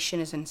 a.m.,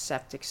 patient is in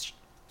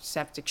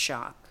septic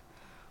shock,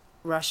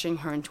 rushing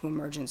her into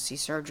emergency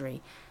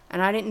surgery.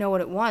 And I didn't know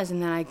what it was,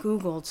 and then I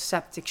Googled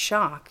septic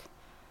shock,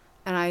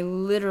 and I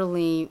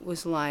literally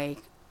was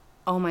like,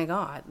 oh my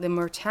God, the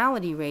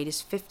mortality rate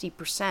is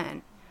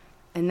 50%,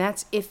 and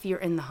that's if you're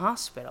in the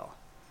hospital.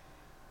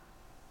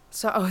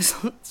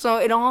 So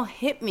it all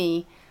hit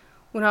me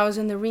when I was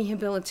in the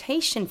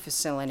rehabilitation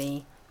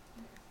facility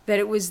that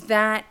it was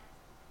that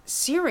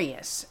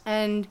serious.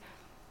 And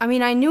I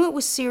mean, I knew it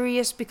was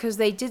serious because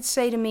they did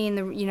say to me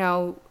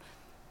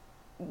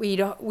we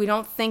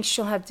don't think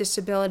she'll have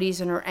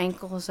disabilities in her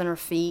ankles and her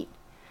feet.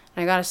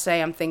 And I gotta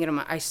say,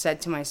 I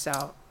said to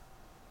myself,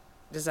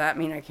 does that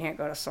mean I can't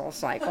go to Soul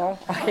Cycle?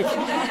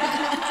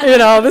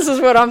 This is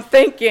what I'm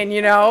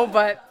thinking,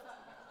 but.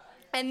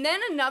 And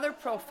then another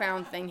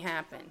profound thing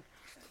happened.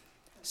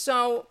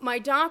 So my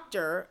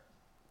doctor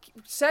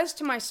says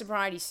to my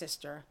sobriety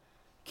sister,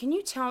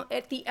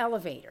 at the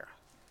elevator,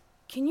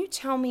 can you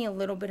tell me a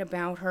little bit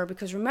about her?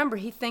 Because remember,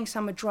 he thinks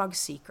I'm a drug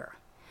seeker.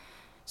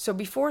 So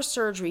before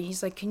surgery,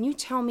 he's like, can you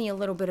tell me a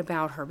little bit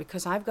about her?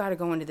 Because I've got to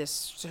go into this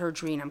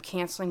surgery and I'm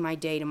canceling my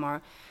day tomorrow.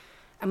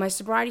 And my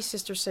sobriety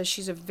sister says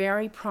she's a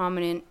very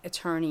prominent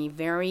attorney,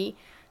 very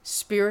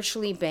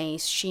spiritually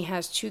based. She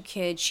has 2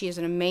 kids. She has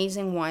an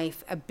amazing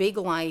wife, a big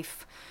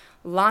life,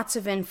 lots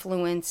of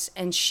influence,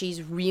 and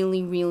she's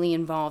really, really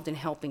involved in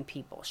helping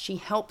people. She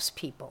helps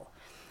people,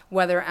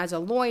 whether as a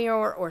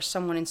lawyer or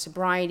someone in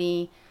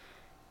sobriety.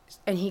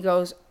 And he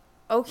goes,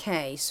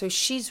 okay, so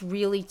she's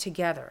really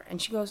together.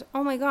 And she goes,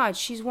 oh my God,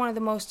 she's one of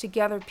the most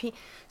together people.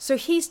 So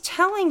he's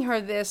telling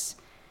her this,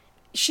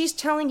 she's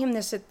telling him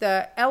this at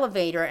the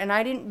elevator, and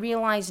I didn't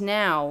realize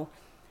now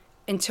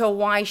until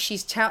why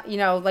she's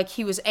like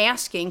he was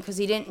asking, because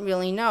he didn't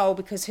really know,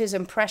 because his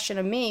impression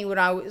of me when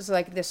I was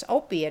like this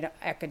opiate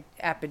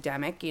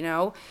epidemic,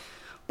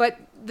 But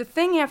the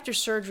thing after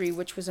surgery,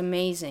 which was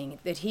amazing,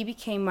 that he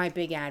became my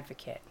big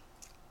advocate.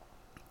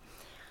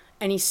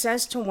 And he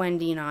says to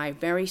Wendy and I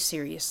very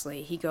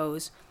seriously, he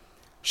goes,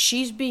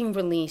 she's being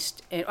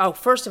released.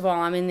 First of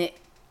all, I'm in the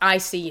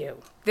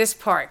ICU. This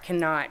part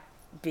cannot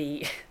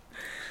be.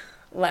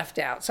 left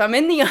out. So I'm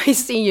in the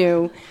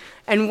ICU,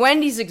 and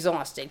Wendy's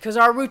exhausted because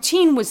our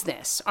routine was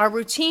this. Our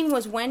routine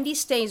was Wendy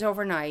stays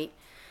overnight,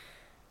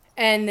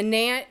 and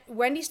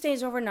Wendy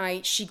stays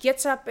overnight. She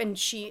gets up and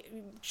she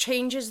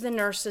changes the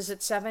nurses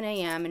at 7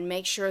 a.m. and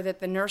makes sure that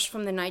the nurse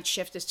from the night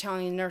shift is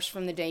telling the nurse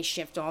from the day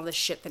shift all the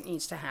shit that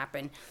needs to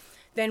happen.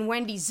 Then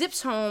Wendy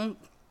zips home,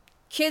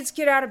 kids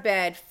get out of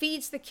bed,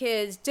 feeds the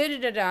kids,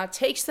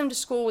 takes them to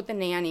school with the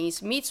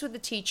nannies, meets with the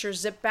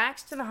teachers, zip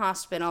backs to the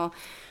hospital,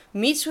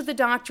 meets with the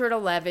doctor at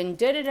 11,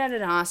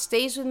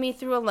 stays with me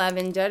through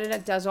 11,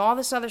 does all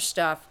this other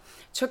stuff,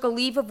 took a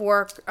leave of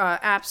work,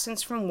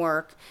 absence from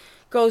work,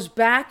 goes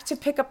back to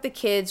pick up the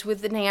kids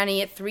with the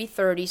nanny at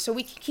 3:30 so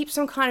we can keep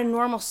some kind of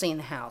normalcy in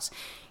the house.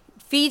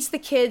 Feeds the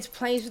kids,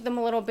 plays with them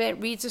a little bit,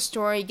 reads a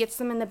story, gets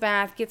them in the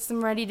bath, gets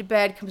them ready to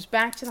bed, comes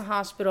back to the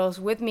hospitals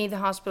with me, the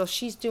hospital.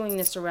 She's doing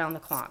this around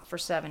the clock for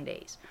 7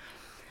 days.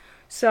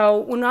 So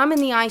when I'm in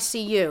the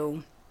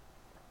ICU,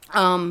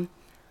 I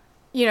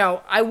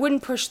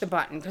wouldn't push the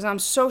button because I'm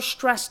so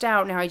stressed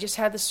out now. I just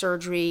had the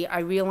surgery. I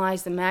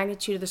realized the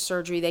magnitude of the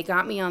surgery. They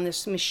got me on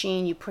this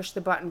machine. You push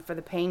the button for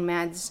the pain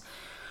meds.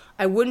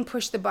 I wouldn't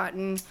push the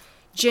button.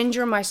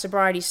 Ginger, my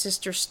sobriety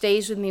sister,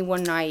 stays with me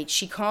one night.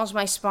 She calls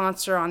my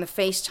sponsor on the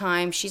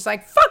FaceTime. She's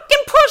like,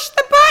 fucking push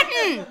the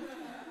button!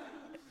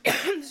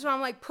 So I'm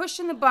like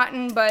pushing the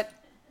button, but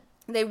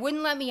they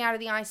wouldn't let me out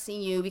of the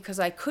ICU because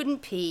I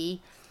couldn't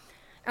pee.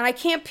 And I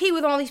can't pee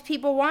with all these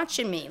people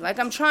watching me. Like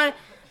I'm trying to...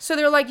 So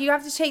they're like, you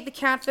have to take the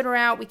catheter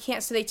out. We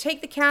can't. So they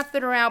take the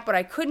catheter out, but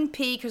I couldn't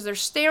pee because they're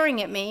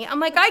staring at me. I'm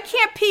like, I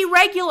can't pee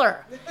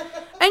regular.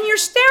 And you're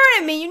staring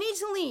at me. You need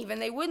to leave.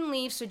 And they wouldn't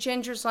leave. So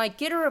Ginger's like,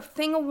 get her a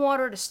thing of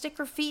water to stick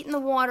her feet in the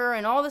water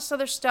and all this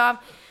other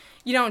stuff.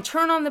 And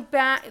turn on the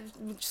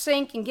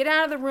sink and get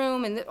out of the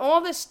room and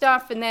all this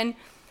stuff. And then,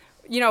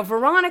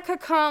 Veronica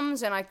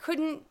comes and I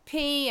couldn't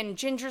pee. And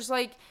Ginger's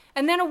like,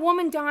 and then a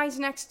woman dies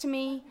next to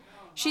me.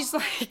 She's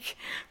like,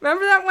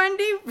 remember that,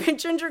 Wendy? And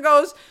Ginger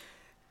goes,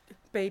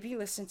 baby,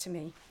 listen to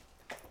me.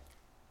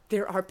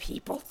 There are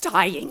people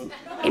dying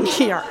in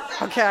here,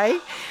 okay?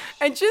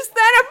 And just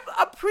then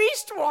a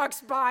priest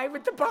walks by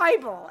with the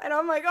Bible. And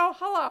I'm like, oh,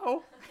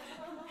 hello.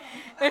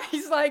 And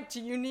he's like,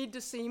 do you need to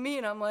see me?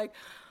 And I'm like,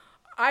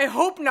 I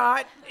hope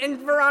not. And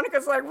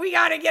Veronica's like, we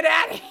got to get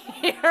out of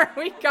here.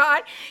 We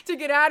got to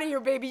get out of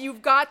here, baby.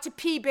 You've got to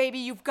pee, baby.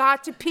 You've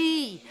got to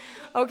pee,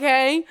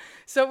 okay?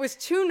 So it was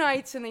 2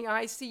 nights in the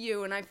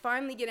ICU. And I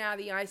finally get out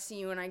of the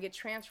ICU and I get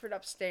transferred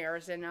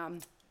upstairs. And,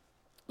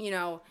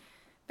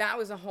 that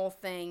was a whole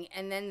thing.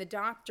 And then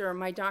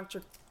my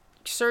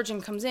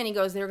surgeon comes in. He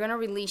goes, they're going to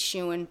release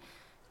you in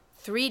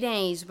 3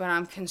 days, but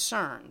I'm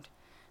concerned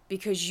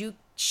because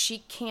she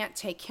can't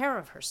take care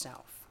of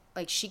herself.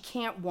 Like, she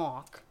can't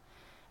walk,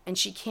 and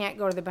she can't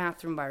go to the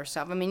bathroom by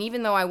herself. I mean,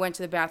 even though I went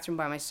to the bathroom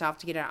by myself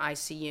to get out of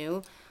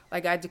ICU,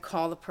 like, I had to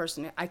call the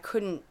person. I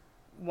couldn't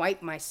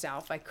wipe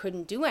myself. I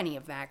couldn't do any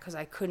of that because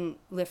I couldn't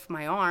lift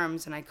my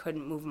arms, and I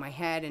couldn't move my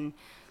head, and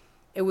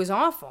it was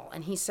awful.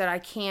 And he said, I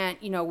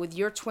can't, with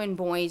your twin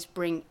boys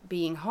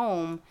being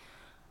home,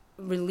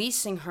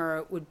 releasing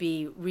her would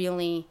be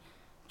really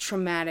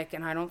traumatic,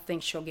 and I don't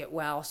think she'll get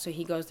well. So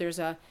he goes, there's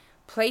a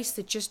place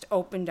that just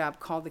opened up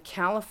called the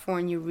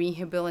California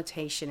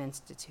Rehabilitation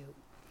Institute.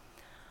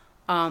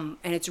 And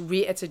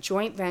it's a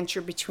joint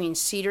venture between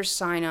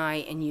Cedars-Sinai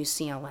and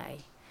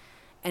UCLA.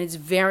 And it's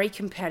very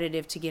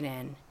competitive to get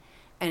in.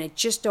 And it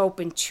just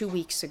opened 2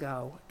 weeks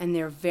ago. And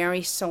they're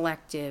very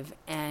selective,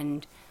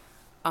 and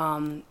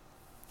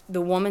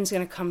the woman's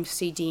going to come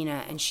see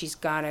Dina, and she's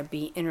got to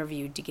be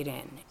interviewed to get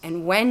in.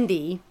 And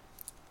Wendy,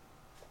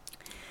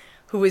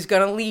 who is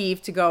going to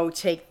leave to go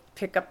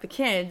pick up the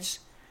kids,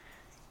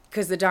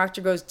 because the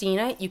doctor goes,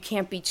 Dina, you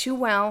can't be too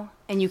well,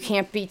 and you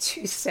can't be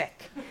too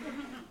sick.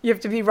 You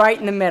have to be right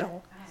in the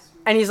middle.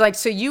 And he's like,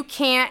 so you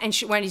can't, and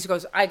Wendy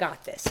goes, I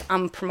got this.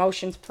 I'm a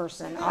promotions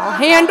person. I'll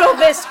handle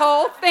this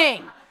whole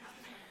thing.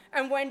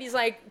 And Wendy's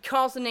like,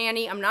 calls the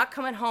nanny, I'm not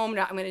coming home.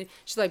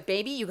 She's like,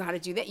 baby, you got to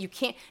do that. You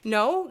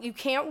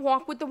can't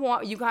walk with the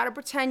water. You got to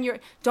pretend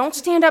don't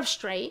stand up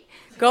straight.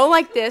 Go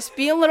like this.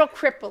 Be a little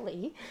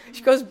cripply.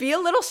 She goes, be a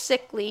little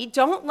sickly.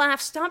 Don't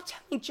laugh. Stop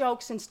telling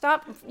jokes and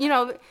stop,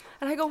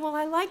 And I go, well,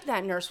 I like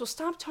that, nurse. Well,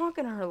 stop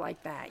talking to her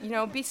like that.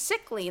 Be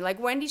sickly. Like,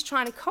 Wendy's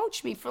trying to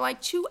coach me for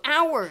like 2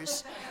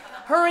 hours.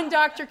 Her and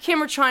Dr.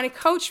 Kim are trying to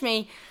coach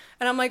me.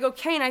 And I'm like,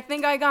 okay, and I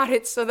think I got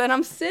it. So then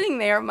I'm sitting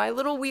there in my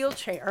little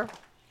wheelchair.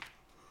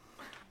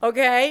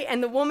 Okay,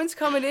 and the woman's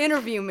coming to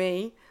interview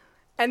me,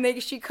 and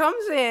she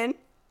comes in,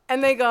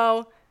 and they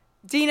go,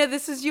 Dina,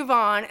 this is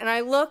Yvonne, and I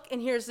look,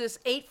 and here's this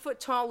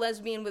 8-foot-tall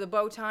lesbian with a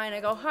bow tie, and I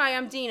go, hi,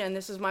 I'm Dina, and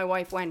this is my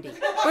wife, Wendy.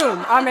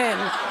 Boom, I'm in.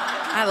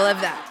 I love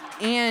that.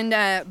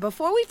 And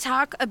before we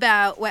talk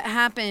about what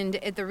happened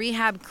at the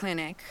rehab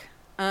clinic,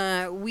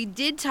 we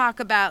did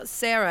talk about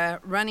Sarah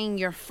running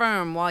your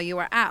firm while you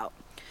were out.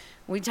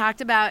 We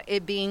talked about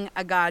it being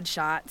a God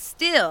shot.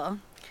 Still,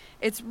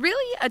 it's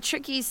really a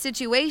tricky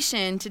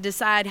situation to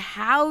decide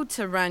how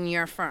to run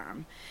your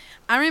firm.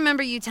 I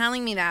remember you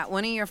telling me that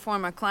one of your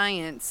former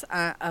clients,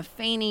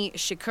 Afeni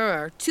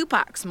Shakur,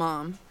 Tupac's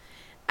mom,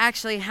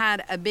 actually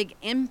had a big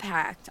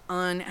impact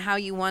on how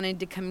you wanted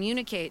to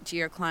communicate to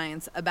your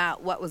clients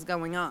about what was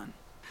going on?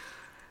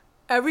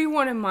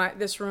 Everyone in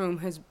this room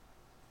has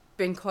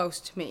been close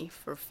to me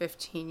for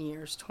 15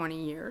 years, 20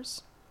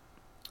 years.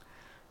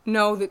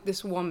 Know that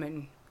this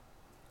woman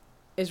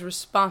is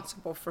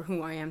responsible for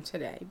who I am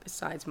today,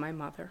 besides my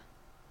mother.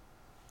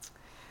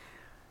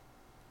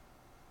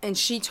 And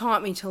she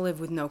taught me to live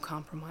with no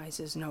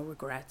compromises, no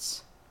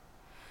regrets.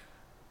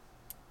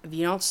 If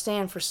you don't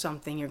stand for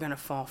something, you're going to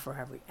fall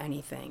for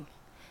anything.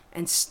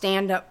 And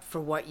stand up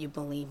for what you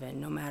believe in,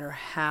 no matter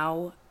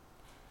how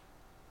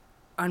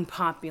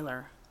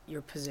unpopular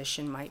your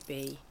position might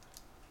be.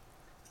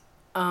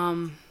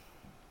 And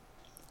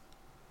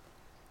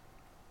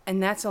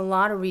that's a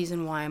lot of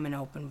reason why I'm an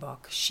open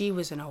book. She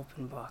was an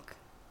open book.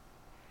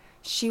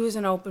 She was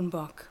an open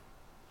book.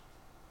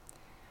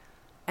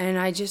 And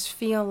I just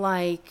feel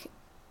like,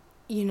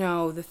 you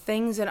know, the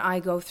things that I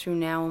go through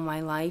now in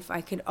my life,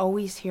 I could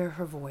always hear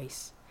her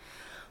voice.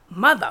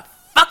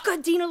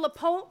 Motherfucker, Dina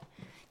LaPolt,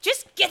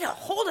 just get a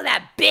hold of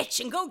that bitch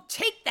and go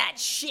take that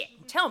shit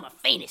and tell him a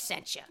fainty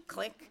sent you.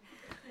 Click.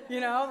 You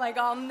know,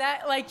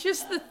 like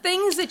just the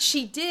things that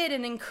she did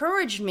and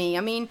encouraged me.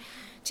 I mean,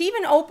 to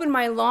even open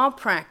my law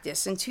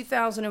practice in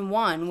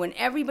 2001 when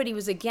everybody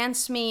was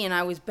against me and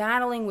I was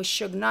battling with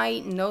Suge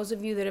Knight, and those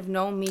of you that have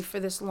known me for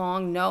this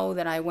long know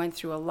that I went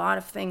through a lot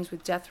of things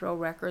with Death Row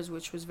Records,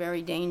 which was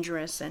very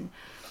dangerous. And,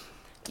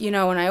 you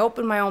know, and I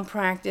opened my own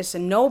practice,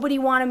 and nobody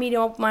wanted me to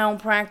open my own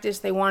practice.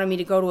 They wanted me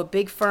to go to a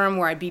big firm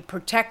where I'd be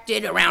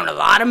protected around a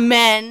lot of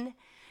men.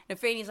 And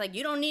Fanny's like,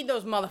 you don't need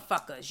those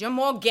motherfuckers. You're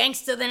more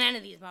gangster than any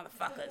of these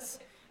motherfuckers.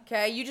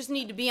 Okay? You just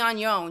need to be on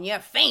your own. Yeah,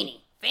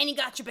 Fanny. Fanny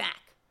got your back.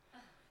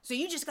 So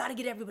you just got to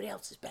get everybody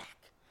else's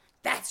back.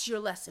 That's your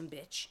lesson,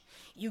 bitch.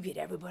 You get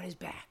everybody's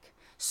back.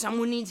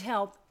 Someone needs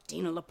help,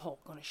 Dina LaPolt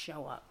gonna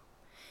show up.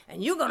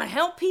 And you're gonna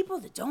help people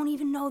that don't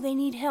even know they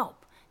need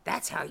help.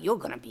 That's how you're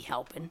gonna be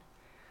helping.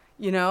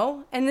 You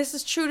know? And this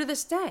is true to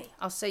this day.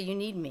 I'll say, you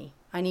need me.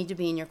 I need to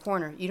be in your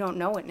corner. You don't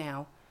know it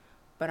now,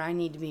 but I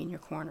need to be in your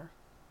corner.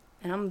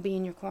 And I'm gonna be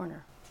in your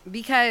corner.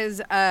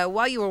 Because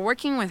while you were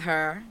working with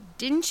her,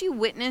 didn't you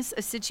witness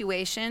a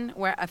situation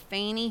where a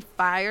Fanny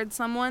fired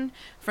someone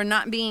for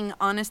not being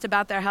honest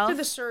about their health?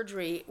 After the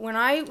surgery, when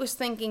I was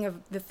thinking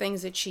of the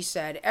things that she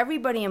said,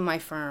 everybody in my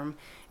firm,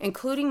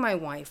 including my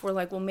wife, were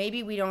like, well,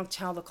 maybe we don't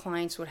tell the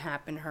clients what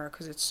happened to her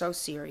because it's so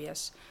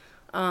serious.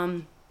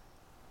 You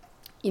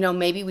know,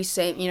 maybe we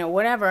say, you know,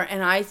 whatever.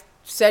 And I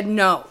said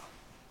no.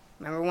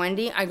 Remember,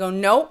 Wendy? I go,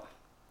 nope.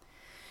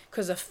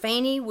 Because a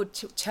Fanny would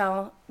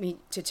tell me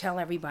to tell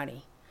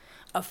everybody.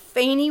 A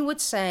Fanny would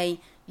say,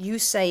 you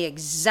say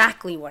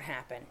exactly what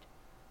happened,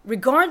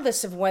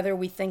 regardless of whether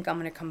we think I'm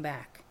going to come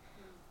back.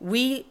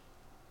 We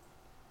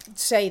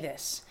say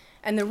this.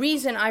 And the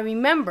reason I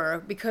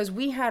remember, because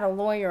we had a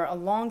lawyer a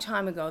long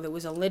time ago that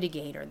was a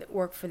litigator that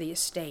worked for the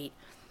estate,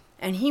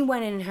 and he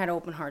went in and had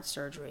open heart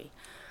surgery.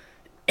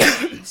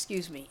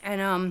 Excuse me.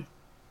 And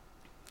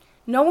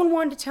no one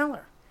wanted to tell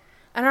her.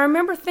 And I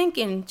remember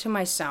thinking to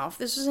myself,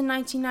 this was in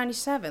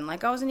 1997,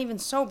 like I wasn't even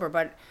sober,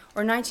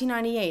 or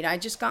 1998, I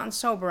just gotten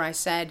sober. I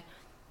said,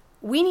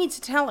 we need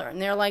to tell her.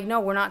 And they're like, no,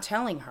 we're not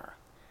telling her.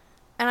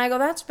 And I go,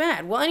 that's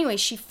bad. Well, anyway,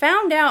 she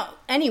found out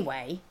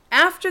anyway.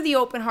 After the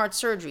open heart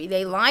surgery,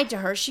 they lied to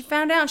her. She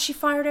found out and she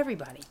fired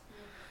everybody.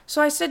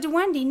 So I said to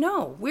Wendy,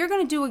 no, we're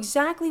going to do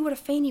exactly what a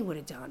Fanny would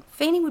have done.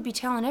 Fanny would be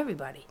telling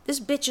everybody,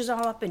 this bitch is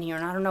all up in here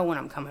and I don't know when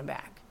I'm coming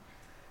back.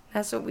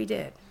 That's what we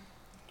did.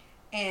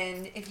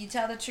 And if you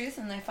tell the truth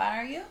and they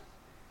fire you,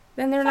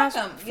 then they're fuck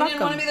not. them. You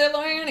didn't want to be their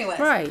lawyer anyway.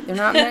 Right. They're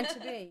not meant to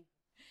be.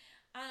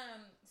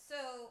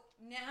 So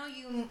now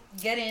you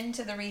get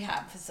into the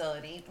rehab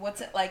facility.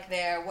 What's it like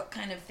there? What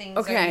kind of things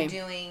are you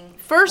doing?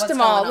 First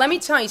of all, let me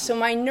tell you. So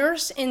my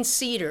nurse in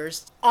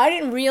Cedars, I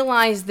didn't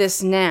realize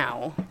this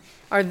now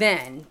or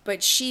then,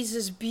 but she's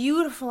this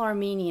beautiful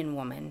Armenian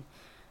woman,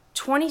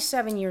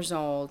 27 years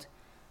old,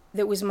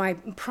 that was my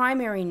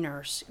primary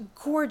nurse,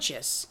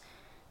 gorgeous.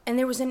 And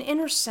there was an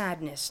inner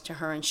sadness to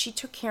her, and she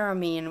took care of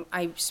me, and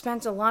I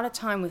spent a lot of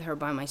time with her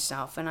by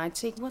myself, and I'd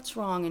say, what's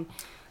wrong? And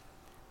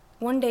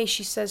one day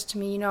she says to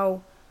me, you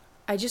know,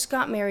 I just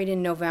got married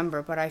in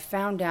November, but I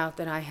found out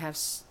that I have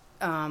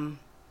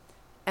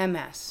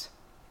MS.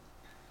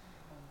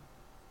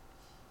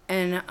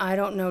 And I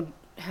don't know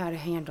how to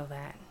handle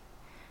that.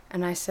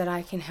 And I said,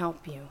 I can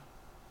help you.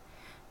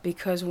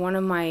 Because one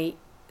of my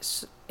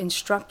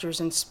instructors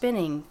in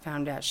spinning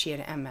found out she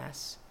had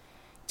MS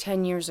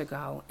 10 years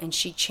ago, and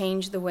she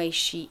changed the way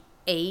she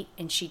ate,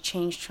 and she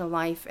changed her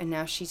life, and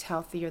now she's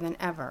healthier than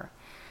ever.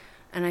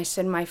 And I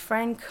said, my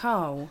friend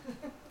Co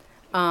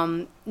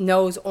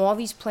knows all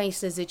these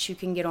places that you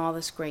can get all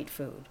this great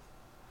food,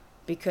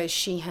 because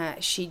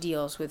she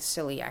deals with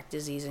celiac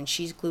disease, and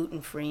she's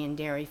gluten-free and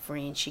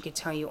dairy-free, and she could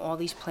tell you all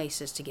these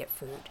places to get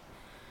food.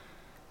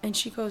 And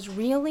she goes,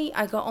 really?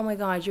 I go, oh my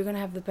God, you're going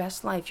to have the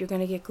best life. You're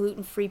going to get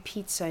gluten-free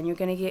pizza, and you're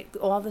going to get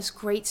all this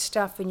great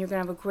stuff, and you're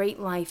going to have a great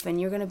life, and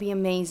you're going to be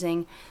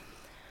amazing.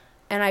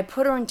 And I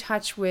put her in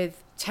touch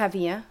with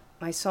Tevye,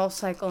 my Soul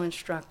Cycle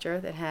instructor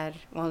that had,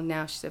 well,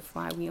 now she's a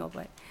flywheel,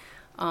 but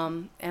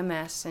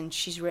MS, and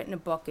she's written a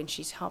book, and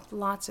she's helped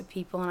lots of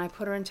people, and I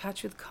put her in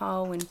touch with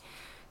Co, and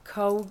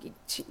Co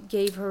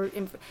gave her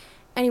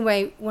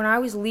anyway, when I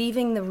was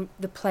leaving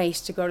the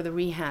place to go to the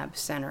rehab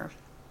center,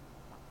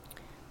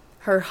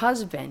 her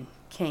husband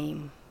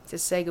came to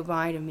say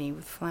goodbye to me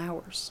with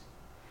flowers.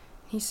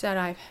 He said,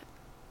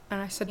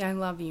 and I said, I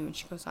love you. And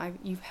she goes,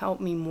 you've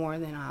helped me more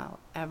than I'll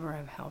ever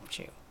have helped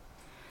you.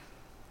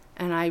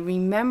 And I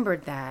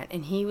remembered that,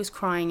 and he was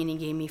crying, and he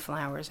gave me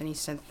flowers, and he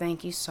said,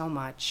 thank you so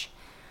much.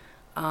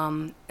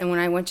 And when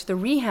I went to the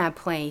rehab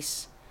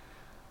place,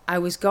 I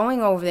was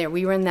going over there.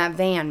 We were in that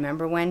van,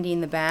 remember Wendy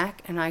in the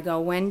back? And I go,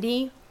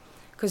 Wendy,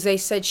 because they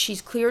said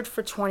she's cleared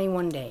for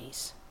 21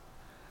 days.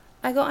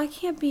 I go, I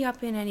can't be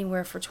up in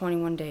anywhere for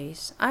 21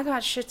 days. I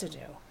got shit to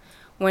do.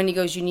 Wendy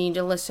goes, you need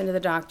to listen to the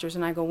doctors.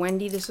 And I go,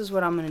 Wendy, this is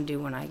what I'm going to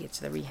do when I get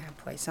to the rehab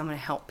place. I'm going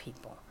to help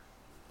people.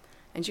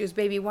 And she goes,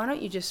 baby, why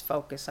don't you just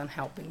focus on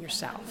helping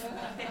yourself?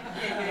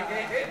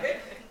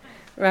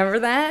 Remember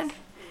that?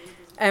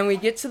 And we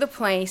get to the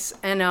place,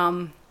 and,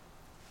 I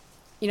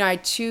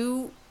had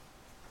 2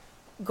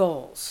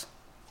 goals: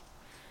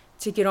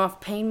 to get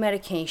off pain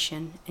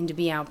medication and to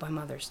be out by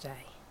Mother's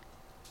Day.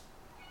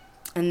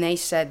 And they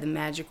said the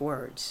magic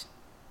words.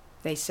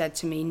 They said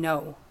to me,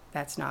 no,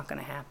 that's not going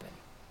to happen.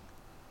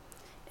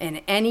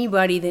 And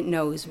anybody that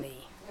knows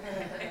me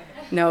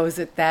knows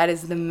that that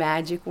is the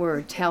magic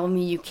word. Tell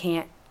me you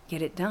can't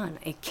get it done.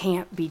 It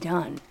can't be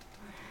done.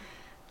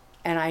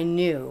 And I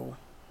knew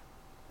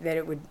that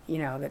it would,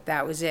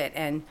 that was it.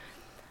 And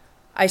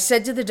I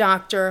said to the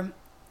doctor,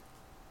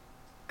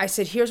 I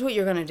said, here's what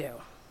you're going to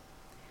do.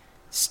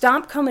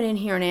 Stop coming in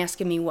here and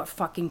asking me what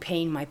fucking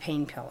pain my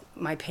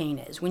pain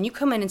is. When you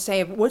come in and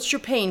say, what's your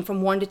pain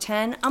from 1 to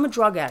 10? I'm a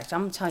drug addict.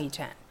 I'm going to tell you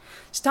 10.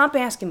 Stop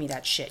asking me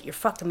that shit. You're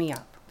fucking me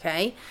up,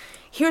 okay?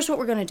 Here's what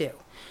we're going to do.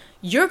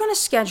 You're going to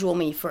schedule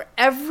me for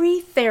every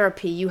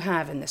therapy you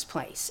have in this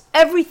place.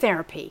 Every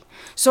therapy.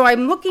 So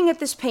I'm looking at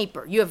this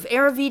paper. You have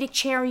Ayurvedic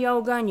chair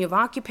yoga, and you have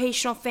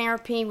occupational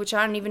therapy, which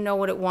I don't even know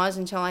what it was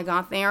until I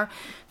got there.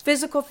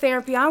 Physical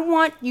therapy. I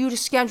want you to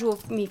schedule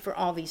me for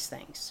all these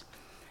things.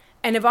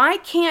 And if I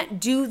can't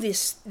do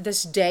this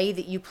day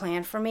that you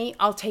planned for me,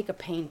 I'll take a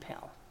pain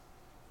pill.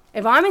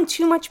 If I'm in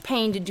too much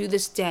pain to do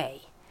this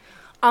day,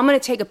 I'm going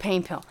to take a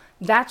pain pill.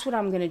 That's what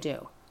I'm going to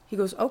do. He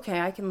goes,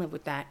 okay, I can live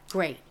with that.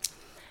 Great.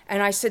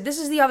 And I said, this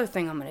is the other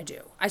thing I'm going to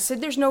do. I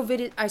said,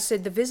 I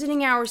said, the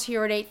visiting hours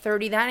here at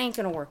 8:30, that ain't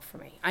going to work for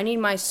me. I need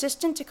my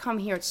assistant to come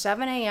here at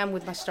 7 a.m.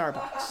 with my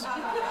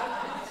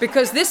Starbucks.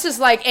 Because this is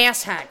like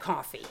asshat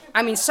coffee.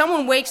 I mean,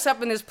 someone wakes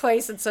up in this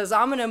place and says,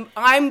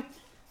 I'm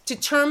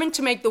determined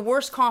to make the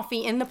worst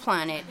coffee in the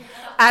planet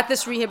at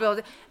this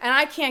rehabilitation, and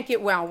I can't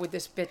get well with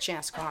this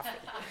bitch-ass coffee.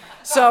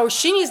 So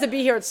she needs to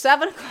be here at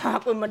 7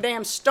 o'clock with my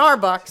damn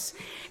Starbucks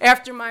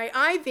after my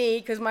IV,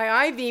 because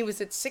my IV was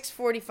at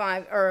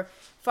 6:45 or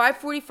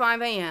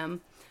 5:45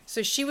 a.m.,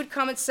 so she would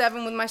come at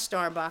 7 with my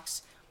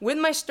Starbucks. With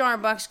my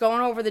Starbucks, going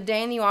over the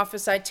day in the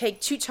office, I'd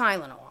take 2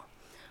 Tylenol.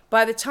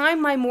 By the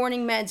time my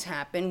morning meds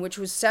happened, which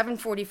was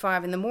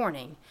 7:45 in the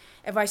morning,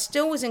 if I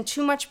still was in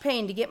too much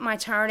pain to get my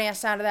tired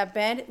ass out of that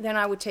bed, then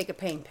I would take a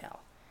pain pill.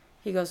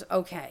 He goes,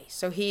 okay.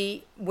 So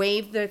he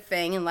waived the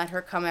thing and let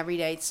her come every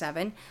day at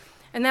 7.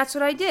 And that's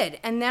what I did.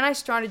 And then I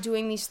started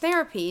doing these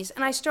therapies,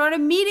 and I started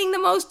meeting the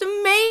most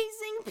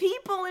amazing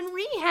people in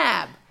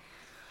rehab.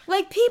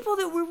 Like people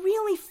that were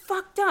really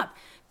fucked up.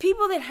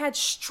 People that had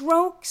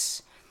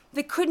strokes,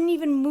 that couldn't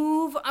even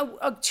move.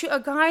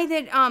 A guy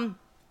that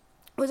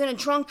was in a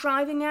drunk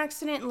driving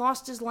accident and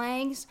lost his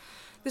legs.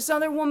 This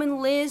other woman,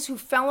 Liz, who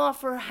fell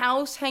off her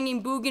house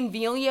hanging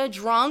bougainvillea,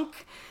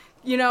 drunk,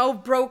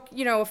 broke,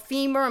 a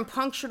femur and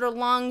punctured her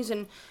lungs.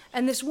 And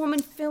this woman,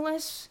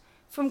 Phyllis,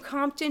 from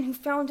Compton, who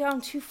fell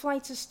down 2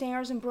 flights of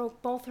stairs and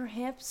broke both her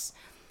hips.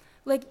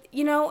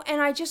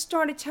 And I just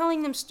started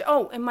telling them,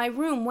 in my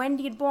room,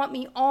 Wendy had bought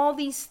me all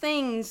these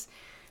things,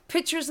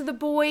 pictures of the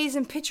boys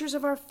and pictures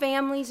of our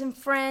families and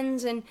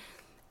friends. And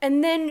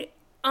then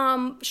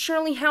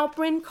Shirley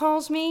Halprin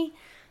calls me,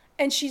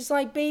 and she's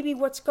like, baby,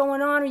 what's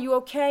going on? Are you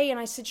okay? And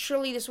I said,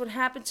 Shirley, this would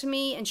happen to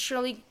me. And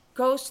Shirley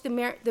goes to the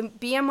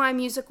BMI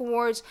Music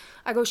Awards.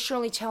 I go,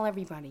 Shirley, tell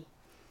everybody.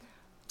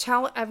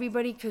 Tell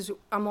everybody, because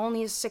I'm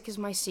only as sick as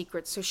my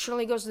secrets. So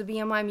Shirley goes to the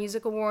BMI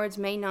Music Awards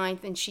May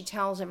 9th, and she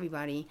tells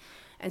everybody.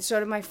 And so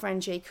did my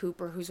friend Jay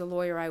Cooper, who's a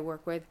lawyer I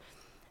work with,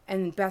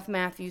 and Beth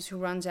Matthews, who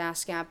runs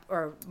ASCAP,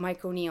 or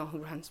Mike O'Neill, who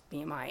runs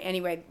BMI.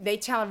 Anyway, they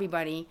tell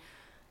everybody.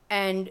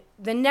 And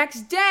the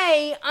next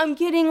day, I'm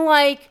getting,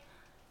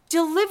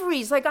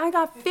 deliveries. I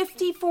got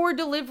 54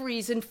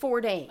 deliveries in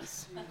 4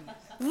 days.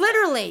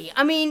 Literally.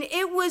 I mean,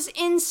 it was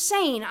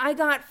insane. I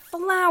got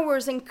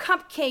flowers and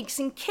cupcakes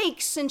and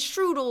cakes and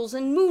strudels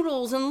and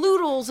noodles and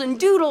loodles and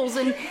doodles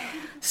and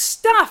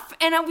stuff.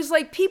 And I was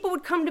like, people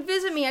would come to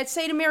visit me. I'd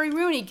say to Mary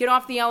Rooney, get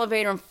off the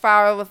elevator and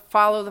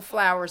follow the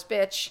flowers,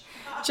 bitch.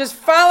 Just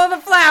follow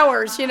the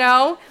flowers,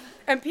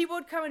 And And people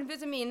would come and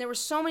visit me, and there were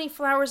so many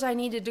flowers I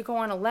needed to go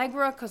on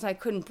Allegra because I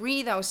couldn't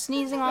breathe. I was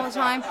sneezing all the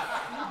time.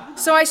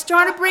 So I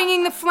started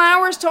bringing the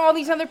flowers to all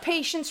these other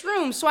patients'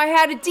 rooms. So I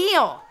had a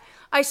deal.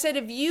 I said,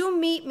 if you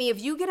meet me,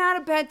 if you get out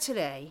of bed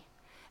today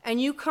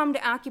and you come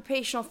to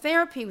occupational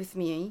therapy with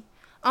me,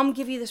 I'm going to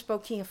give you this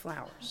bouquet of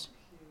flowers.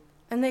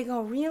 And they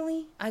go,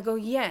 really? I go,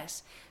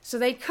 yes. So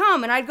they'd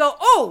come, and I'd go,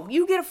 oh,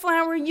 you get a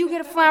flower, you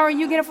get a flower,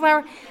 you get a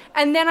flower.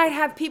 And then I'd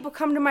have people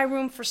come to my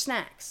room for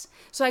snacks.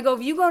 So I go,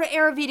 if you go to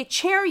Ayurvedic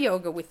chair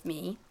yoga with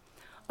me,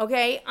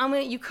 okay,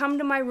 you come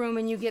to my room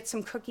and you get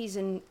some cookies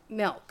and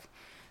milk.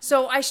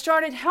 So I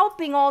started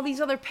helping all these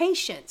other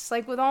patients,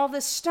 like with all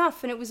this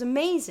stuff, and it was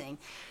amazing.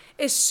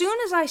 As soon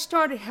as I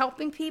started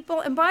helping people,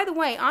 and by the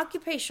way,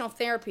 occupational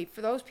therapy,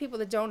 for those people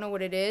that don't know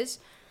what it is,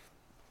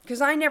 because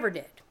I never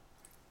did,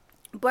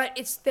 but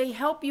they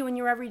help you in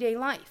your everyday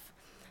life.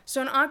 So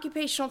in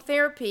occupational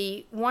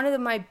therapy, one of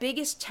my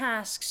biggest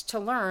tasks to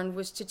learn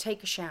was to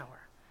take a shower.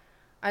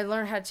 I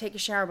learned how to take a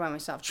shower by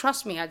myself.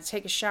 Trust me, I had to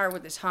take a shower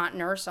with this hot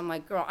nurse. I'm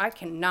like, girl, I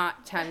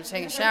cannot have to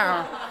take a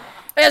shower.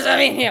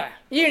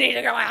 You need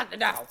to go out the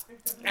door.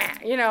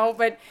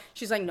 But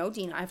she's like, no,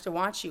 Dina, I have to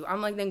watch you.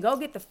 I'm like, then go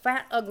get the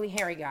fat, ugly,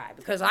 hairy guy,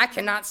 because I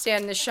cannot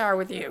stand in the shower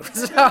with you.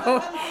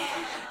 So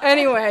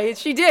anyway,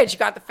 she did. She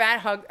got the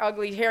fat,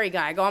 ugly, hairy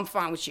guy. I go, I'm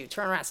fine with you.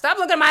 Turn around. Stop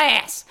looking at my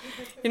ass.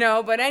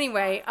 But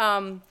anyway,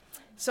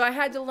 so I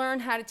had to learn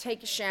how to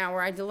take a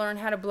shower. I had to learn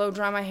how to blow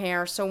dry my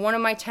hair. So one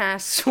of my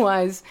tasks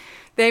was,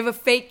 they have a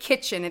fake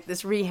kitchen at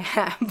this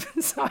rehab.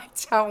 So I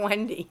tell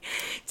Wendy,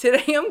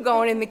 today I'm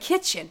going in the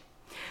kitchen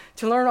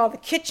to learn all the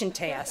kitchen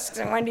tasks.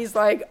 And Wendy's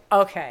like,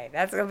 okay,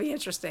 that's going to be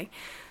interesting.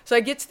 So I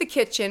get to the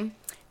kitchen,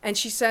 and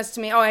she says to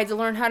me, I had to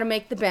learn how to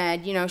make the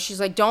bed. She's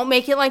like, don't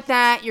make it like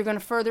that. You're going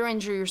to further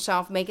injure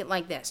yourself. Make it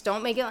like this.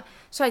 Don't make it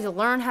So I had to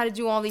learn how to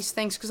do all these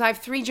things, because I have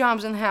 3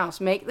 jobs in the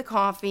house. Make the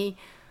coffee,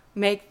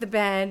 make the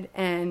bed,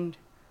 and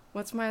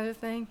what's my other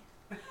thing?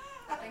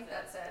 I think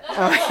that's it.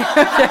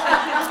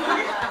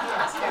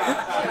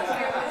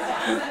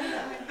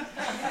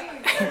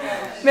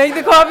 Make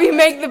the coffee,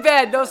 make the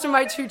bed. Those are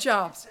my 2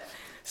 jobs.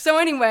 So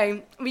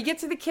anyway, we get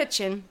to the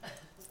kitchen,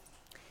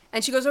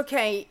 and she goes,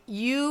 okay,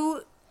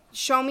 you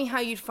show me how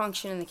you'd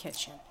function in the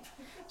kitchen.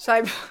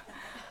 So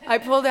I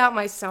pulled out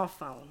my cell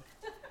phone,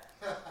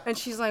 and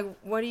she's like,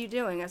 what are you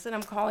doing? I said,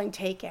 I'm calling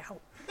takeout.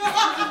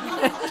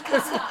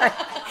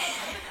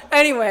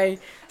 Anyway,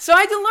 so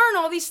I had to learn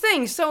all these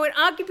things. So in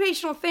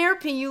occupational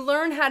therapy, you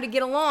learn how to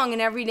get along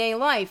in everyday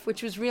life,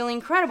 which was really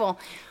incredible.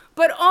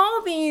 But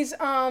all these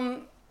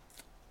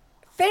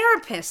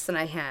therapists that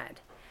I had.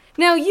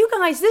 Now, you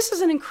guys, this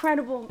is an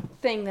incredible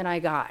thing that I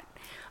got,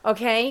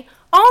 okay?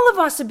 All of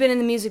us have been in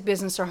the music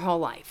business our whole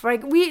life,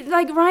 right?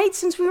 Right,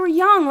 since we were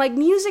young,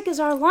 music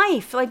is our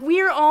life. We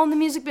are all in the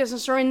music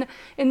business or in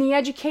the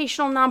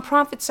educational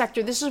nonprofit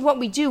sector. This is what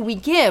we do. We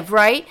give,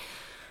 right?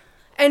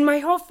 And my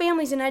whole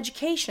family's in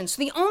education. So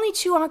the only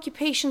 2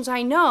 occupations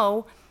I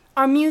know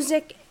are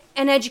music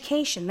and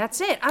education.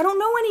 That's it. I don't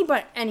know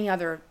any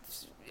other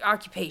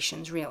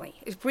occupations, really.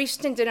 A brief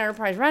stint at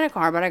Enterprise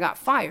Rent-A-Car, but I got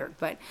fired.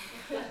 But,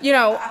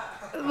 no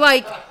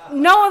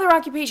other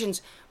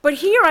occupations. But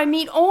here I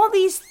meet all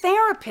these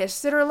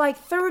therapists that are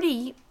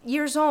 30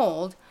 years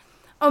old,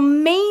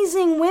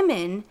 amazing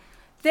women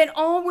that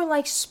all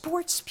were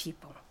sports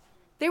people.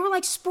 They were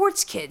like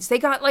sports kids. They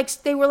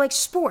were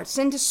sports,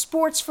 into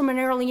sports from an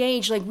early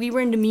age, like we were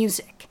into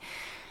music.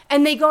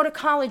 And they go to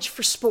college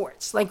for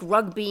sports, like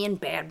rugby and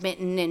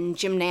badminton and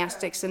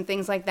gymnastics and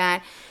things like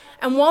that.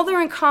 And while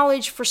they're in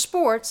college for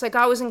sports, like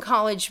I was in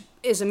college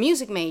as a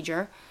music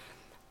major,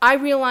 I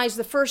realized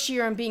the first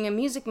year in being a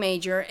music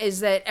major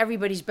is that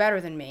everybody's better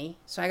than me.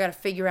 So I got to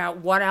figure out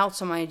what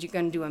else am I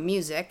going to do in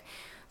music.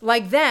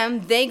 Like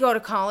them, they go to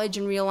college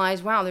and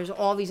realize, wow, there's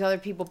all these other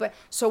people. But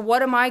so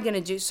what am I going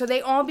to do? So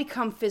they all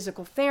become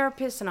physical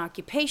therapists and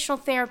occupational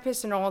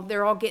therapists, and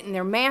they're all getting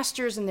their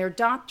master's and their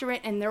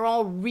doctorate, and they're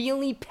all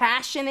really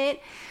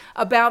passionate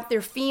about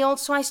their field.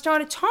 So I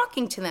started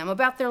talking to them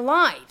about their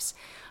lives.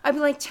 I'd be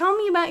like, tell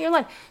me about your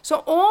life.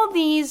 So all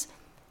these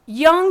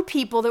young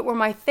people that were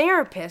my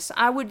therapists,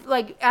 I would,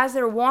 as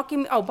they're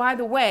walking, by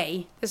the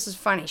way, this is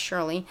funny,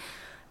 Shirley,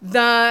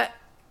 the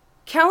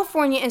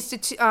California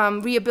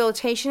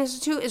Rehabilitation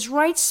Institute is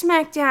right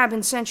smack dab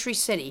in Century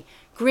City.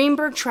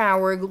 Greenberg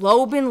Traurig,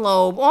 Loeb and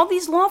Loeb, all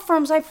these law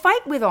firms I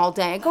fight with all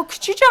day. I go,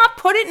 could you not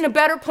put it in a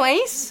better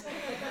place?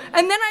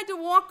 And then I had to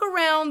walk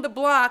around the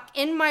block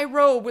in my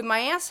robe with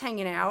my ass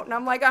hanging out, and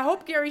I'm like, I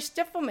hope Gary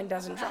Stiffelman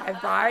doesn't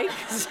drive by,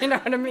 'cause you know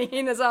what I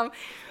mean?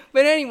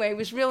 But anyway, it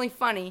was really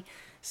funny.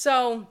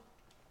 So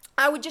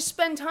I would just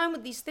spend time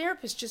with these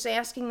therapists just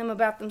asking them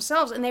about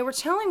themselves, and they were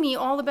telling me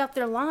all about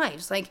their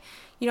lives,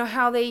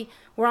 how they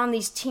were on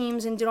these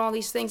teams and did all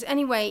these things.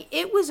 Anyway,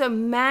 it was a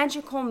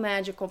magical,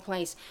 magical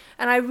place,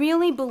 and I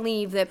really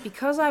believe that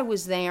because I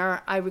was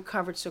there, I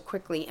recovered so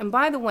quickly. And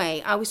by the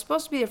way, I was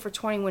supposed to be there for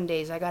 21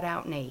 days. I got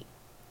out in 8.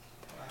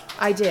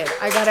 I did.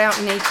 I got out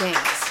in 8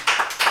 days.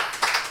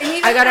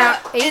 And I got out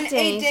 8 days.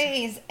 8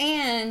 days,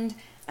 and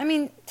I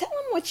mean, tell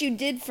them what you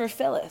did for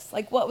Phyllis.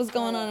 Like, what was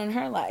going on in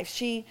her life?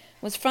 She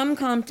was from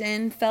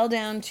Compton, fell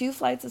down 2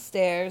 flights of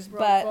stairs,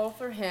 but both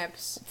her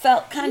hips.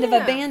 Felt kind of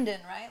abandoned,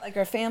 right? Like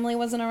her family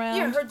wasn't around.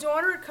 Yeah, her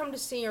daughter had come to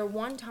see her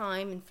one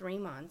time in 3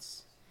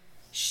 months.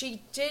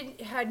 She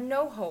had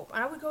no hope.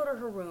 I would go to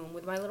her room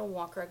with my little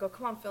walker. I go,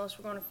 come on, Phyllis,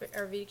 we're going to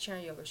Ayurvedic chair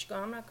yoga. She'd go,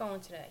 I'm not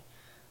going today.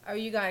 Oh,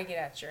 you got to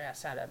get your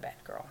ass out of bed,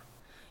 girl.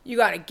 You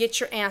got to get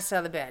your ass out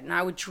of the bed. And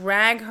I would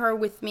drag her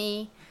with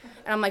me.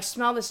 And I'm like,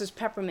 smell this, is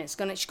peppermint.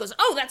 She goes,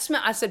 oh, that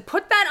smell. I said,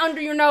 put that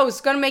under your nose.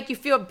 It's going to make you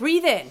feel,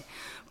 breathe in.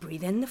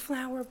 Breathe in the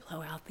flower,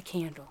 blow out the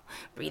candle.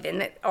 Breathe in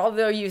the,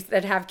 although you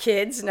that have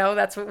kids know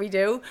that's what we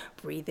do.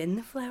 Breathe in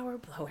the flower,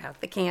 blow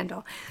out the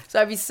candle. So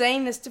I'd be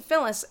saying this to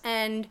Phyllis,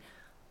 and,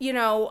 you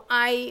know,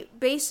 I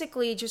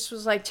basically just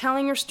was like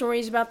telling her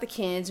stories about the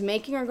kids,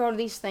 making her go to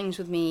these things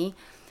with me.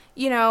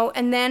 You know,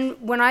 and then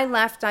when I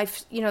left,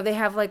 they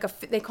have like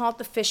they call it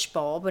the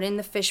fishbowl, but in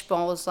the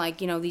fishbowl is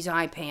like, you know, these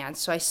iPads.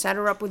 So I set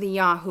her up with a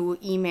Yahoo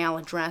email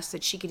address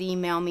that she could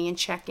email me and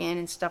check in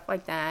and stuff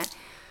like that.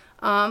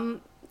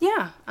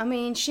 Yeah, I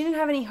mean, she didn't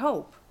have any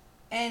hope.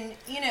 And,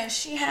 you know,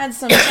 she had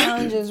some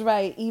challenges,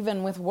 right,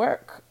 even with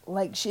work.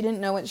 Like, she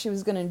didn't know what she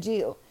was going to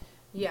do.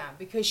 Yeah,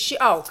 because she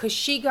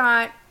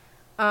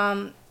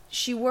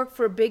worked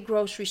for a big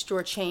grocery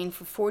store chain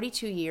for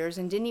 42 years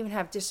and didn't even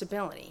have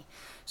disability.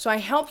 So I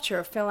helped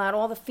her fill out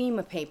all the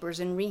FEMA papers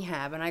in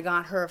rehab, and I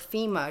got her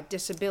FEMA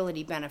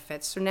disability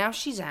benefits. So now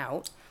she's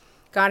out,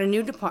 got a new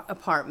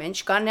apartment.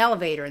 She got an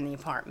elevator in the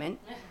apartment.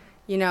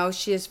 You know,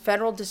 she has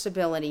federal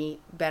disability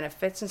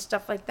benefits and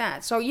stuff like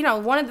that. So, you know,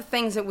 one of the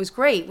things that was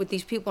great with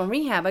these people in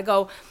rehab, I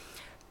go,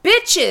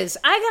 bitches,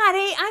 I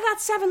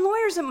got 7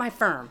 lawyers at my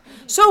firm.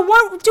 So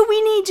what do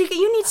we need to get?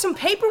 You need some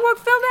paperwork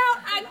filled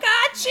out? I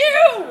got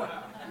you.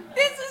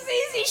 This is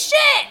easy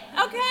shit,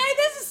 okay?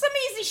 This is some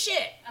easy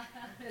shit.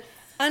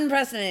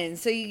 Unprecedented.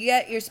 So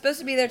you're supposed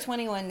to be there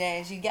 21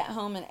 days. You get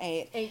home in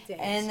 8. 8 days.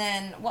 And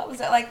then what was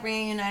it like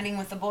reuniting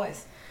with the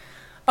boys?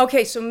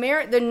 Okay, so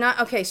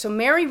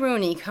Mary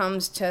Rooney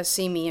comes to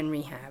see me in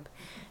rehab,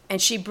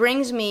 and she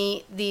brings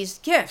me these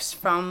gifts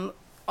from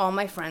all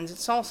my friends at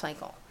Soul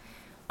Cycle.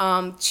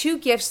 2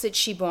 gifts that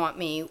she bought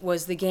me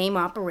was the game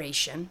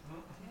Operation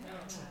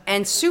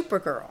and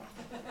Supergirl.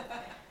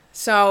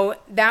 So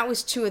that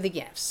was 2 of the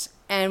gifts.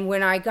 And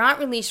when I got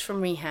released from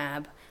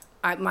rehab,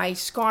 my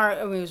scar,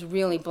 it was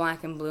really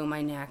black and blue,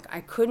 my neck.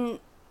 I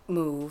couldn't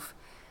move,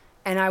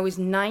 and I was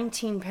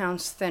 19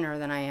 pounds thinner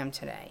than I am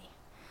today.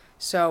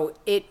 So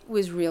it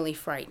was really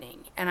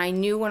frightening. And I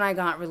knew when I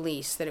got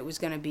released that it was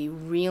going to be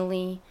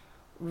really,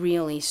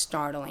 really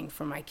startling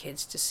for my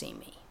kids to see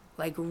me.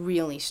 Like,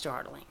 really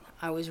startling.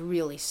 I was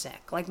really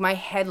sick. Like, my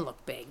head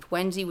looked big.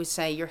 Wendy would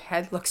say, your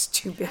head looks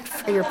too big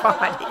for your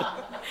body.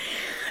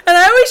 And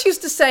I always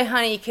used to say,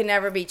 honey, you can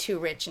never be too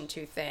rich and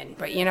too thin.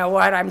 But you know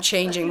what? I'm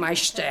changing my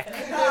shtick.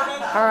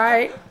 All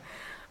right?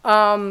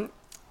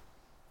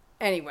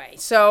 Anyway,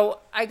 so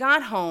I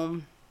got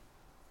home,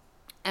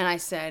 and I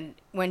said,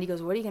 Wendy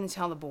goes, what are you going to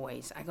tell the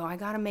boys? I go, I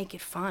got to make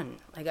it fun.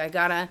 Like, I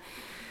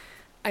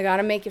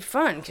gotta make it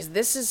fun, because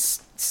this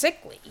is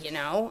sickly, you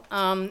know?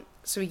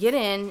 So we get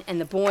in, and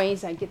the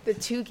boys, I get the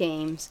 2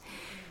 games,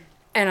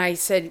 and I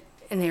said,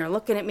 and they were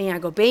looking at me. I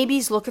go,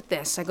 babies, look at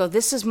this. I go,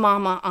 this is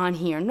Mama on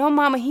here. No,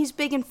 Mama, he's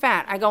big and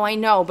fat. I go, I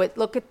know, but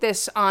look at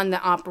this on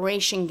the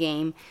Operation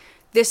game.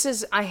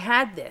 I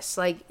had this,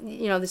 like,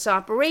 you know, this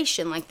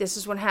operation, like, this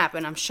is what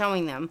happened. I'm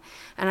showing them.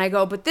 And I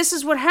go, but this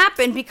is what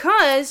happened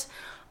because,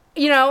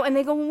 you know, and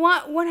they go,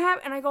 what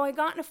happened? And I go, I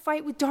got in a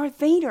fight with Darth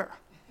Vader.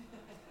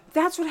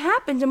 That's what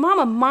happened to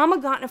Mama. Mama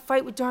got in a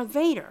fight with Darth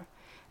Vader.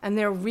 And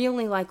they're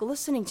really, like,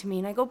 listening to me.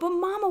 And I go, but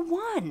Mama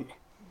won.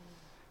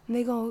 And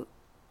they go,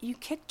 you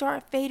kicked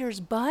Darth Vader's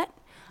butt?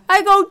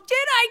 I go,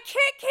 did I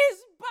kick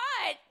his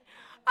butt?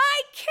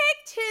 I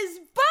kicked his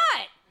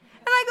butt.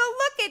 And I go,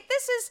 look it,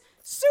 this is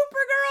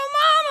Supergirl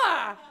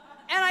Mama.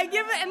 And I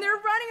give it, and they're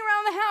running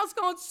around the house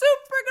going,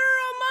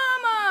 Supergirl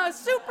Mama,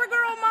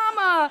 Supergirl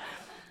Mama.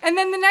 And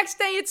then the next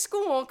day at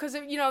school, because,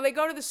 you know, they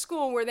go to the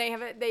school where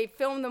they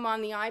film them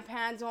on the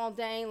iPads all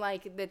day,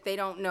 like that they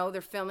don't know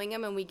they're filming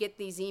them, and we get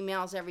these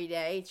emails every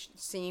day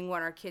seeing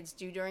what our kids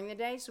do during the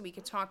day, so we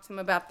could talk to them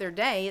about their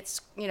day.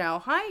 It's, you know,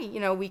 hi, you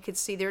know, we could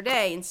see their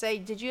day and say,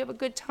 did you have a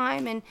good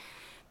time and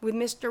with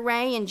Mr.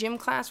 Ray in gym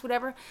class,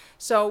 whatever?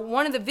 So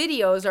one of the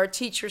videos our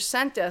teacher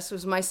sent us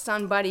was my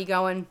son Buddy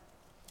going,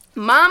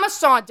 Mama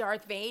saw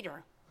Darth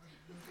Vader.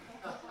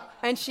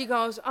 And she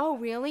goes, oh,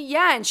 really?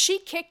 Yeah, and she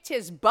kicked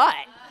his butt.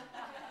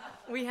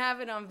 We have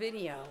it on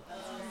video.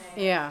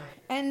 Yeah.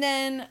 And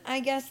then I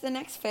guess the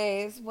next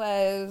phase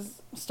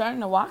was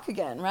starting to walk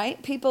again,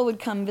 right? People would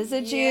come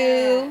visit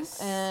you.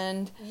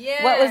 And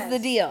what was the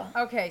deal?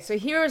 Okay, so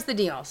here's the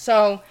deal.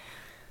 So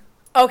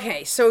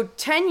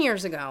 10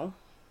 years ago,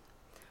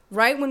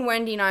 right when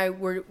Wendy and I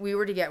we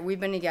were together, we've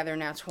been together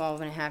now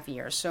 12 and a half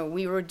years. So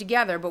we were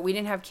together, but we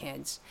didn't have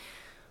kids.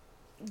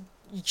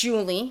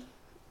 Julie,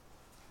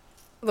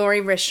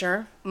 Lori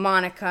Risher,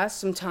 Monica,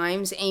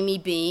 sometimes Amy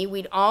B.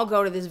 We'd all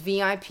go to this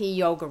VIP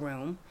yoga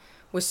room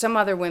with some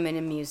other women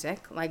in music,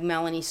 like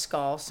Melanie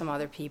Scull, some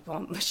other people,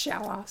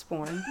 Michelle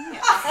Osborne.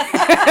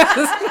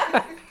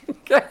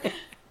 Okay.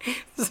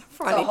 It's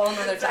funny. It's a whole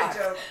nother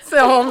topic. It's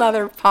a whole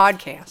nother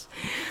podcast.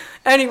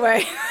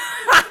 Anyway,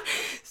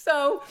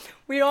 so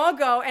we'd all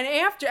go,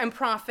 and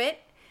Prophet,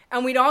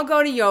 and we'd all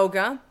go to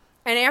yoga,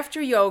 and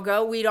after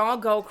yoga, we'd all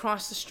go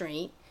across the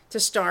street to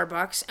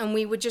Starbucks, and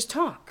we would just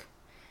talk.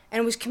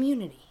 And it was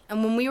community.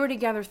 And when we were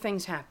together,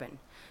 things happened.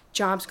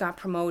 Jobs got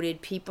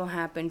promoted, people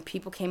happened,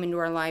 people came into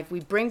our life.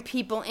 We'd bring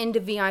people into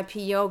VIP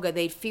yoga,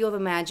 they'd feel the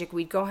magic,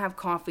 we'd go have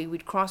coffee,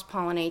 we'd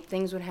cross-pollinate,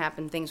 things would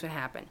happen.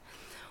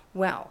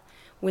 Well,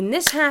 when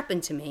this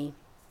happened to me,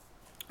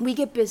 we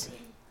get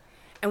busy.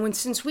 And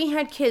since we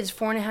had kids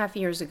 4.5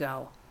 years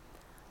ago,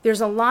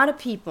 there's a lot of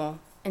people,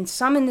 and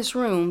some in this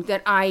room,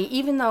 that I,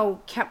 even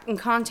though kept in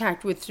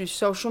contact with through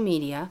social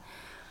media,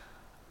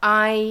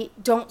 I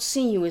don't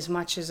see you as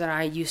much as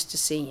I used to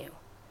see you.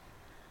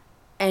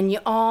 And you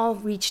all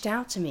reached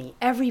out to me.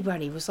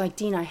 Everybody was like,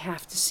 Dina, I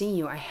have to see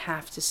you. I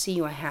have to see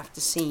you. I have to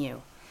see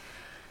you.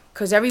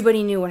 Because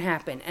everybody knew what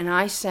happened. And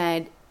I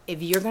said,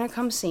 if you're going to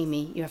come see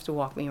me, you have to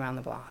walk me around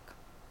the block.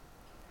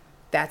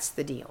 That's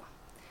the deal.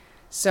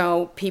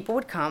 So people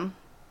would come.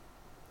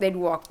 They'd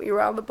walk me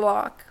around the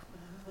block.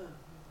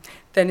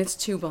 Then it's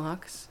 2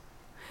 blocks.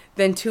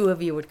 Then 2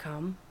 of you would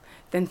come.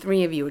 Then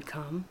 3 of you would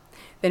come.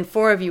 Then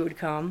 4 of you would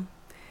come.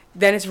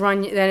 Then it's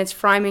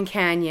Fryman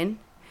Canyon.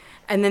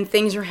 And then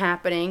things are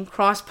happening,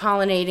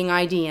 cross-pollinating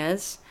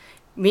ideas.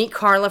 Meet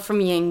Carla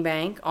from Ying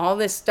Bank, all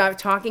this stuff,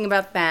 talking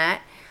about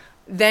that.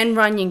 Then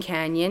Runyon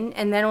Canyon,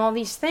 and then all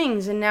these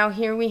things. And now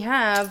here we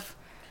have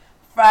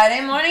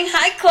Friday Morning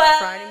Hike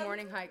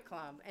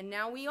Club. And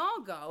now we all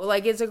go.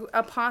 Like, it's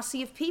a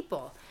posse of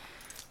people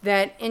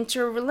that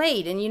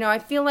interrelate. And, I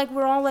feel like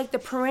we're all like the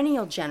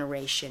perennial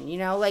generation.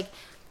 Like,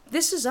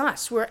 this is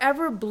us. We're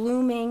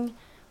ever-blooming,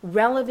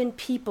 relevant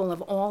people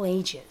of all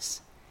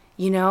ages.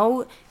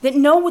 That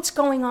know what's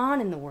going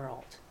on in the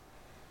world,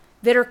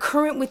 that are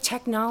current with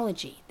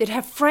technology, that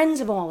have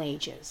friends of all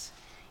ages.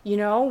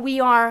 We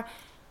are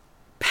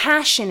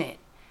passionate,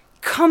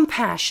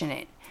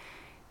 compassionate,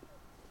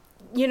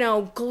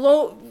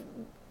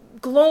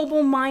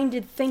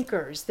 global-minded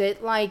thinkers that,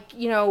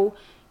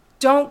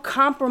 don't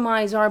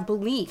compromise our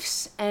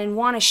beliefs and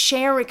want to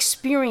share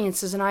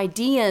experiences and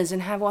ideas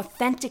and have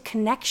authentic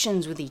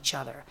connections with each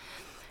other.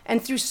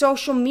 And through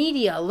social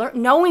media,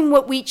 knowing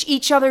what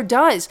each other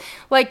does.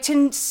 Like,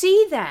 to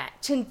see that,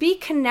 to be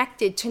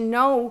connected, to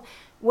know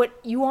what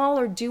you all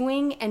are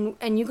doing,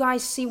 and you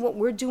guys see what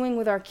we're doing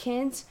with our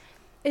kids,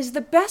 is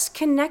the best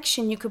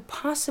connection you could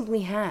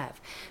possibly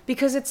have.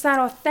 Because it's that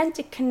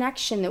authentic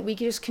connection that we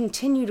can just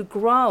continue to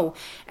grow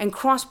and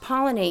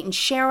cross-pollinate and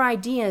share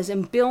ideas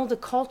and build a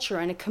culture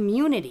and a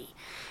community.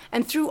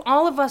 And through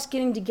all of us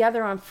getting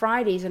together on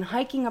Fridays and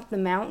hiking up the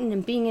mountain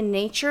and being in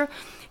nature,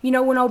 when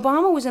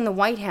Obama was in the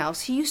White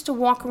House, he used to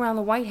walk around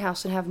the White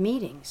House and have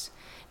meetings.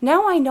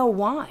 Now I know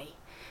why.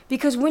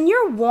 Because when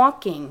you're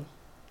walking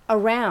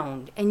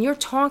around and you're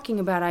talking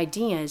about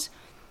ideas,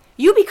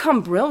 you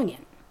become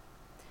brilliant.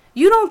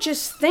 You don't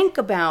just think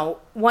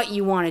about what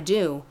you want to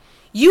do.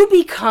 You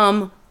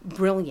become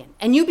brilliant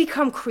and you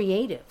become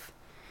creative.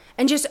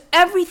 And just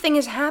everything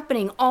is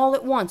happening all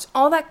at once.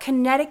 All that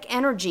kinetic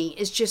energy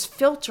is just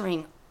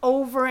filtering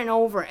over and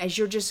over as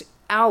you're just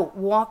out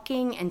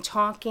walking and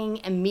talking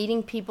and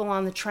meeting people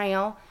on the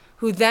trail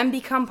who then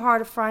become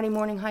part of Friday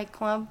Morning Hike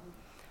Club.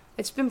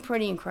 It's been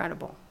pretty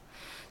incredible.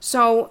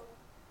 So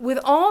with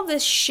all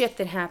this shit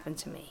that happened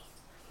to me,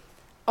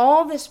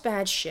 all this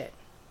bad shit,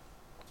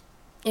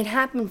 it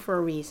happened for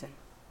a reason.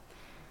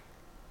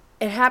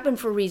 It happened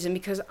for a reason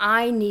because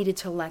I needed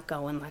to let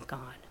go and let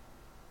God.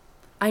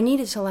 I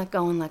needed to let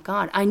go and let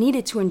God. I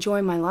needed to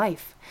enjoy my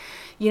life.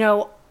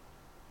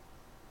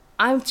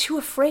 I'm too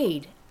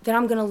afraid that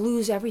I'm going to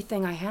lose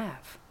everything I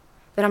have,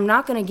 that I'm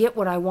not going to get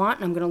what I want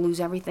and I'm going to lose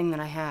everything that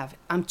I have.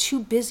 I'm too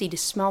busy to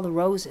smell the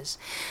roses.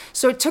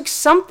 So it took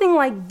something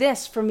like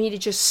this for me to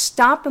just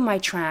stop in my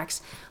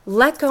tracks,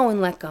 let go and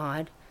let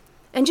God,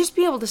 and just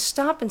be able to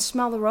stop and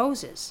smell the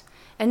roses.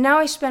 And now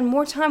I spend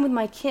more time with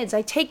my kids.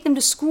 I take them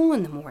to school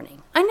in the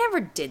morning. I never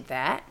did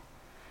that.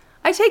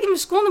 I take them to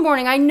school in the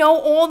morning. I know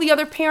all the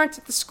other parents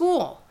at the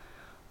school.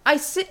 I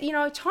sit,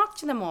 I talk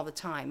to them all the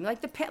time. Like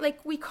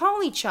we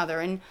call each other,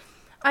 and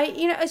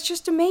it's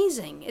just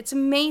amazing. It's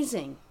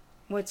amazing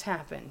what's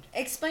happened.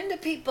 Explain to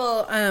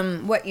people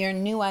what your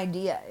new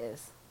idea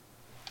is.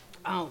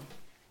 Oh.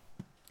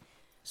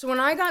 So when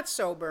I got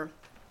sober,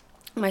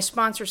 my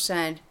sponsor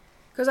said,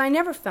 because I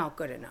never felt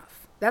good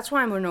enough. That's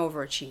why I'm an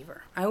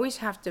overachiever. I always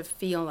have to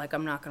feel like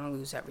I'm not going to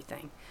lose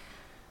everything.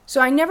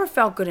 So I never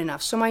felt good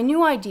enough. So my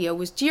new idea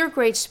was, Dear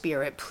Great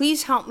Spirit,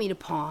 please help me to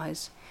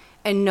pause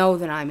and know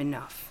that I'm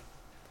enough.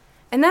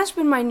 And that's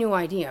been my new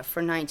idea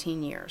for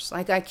 19 years.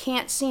 Like, I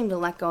can't seem to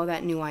let go of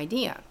that new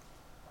idea.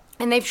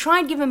 And they've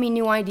tried giving me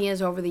new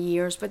ideas over the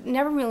years, but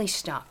never really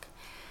stuck.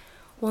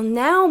 Well,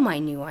 now my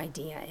new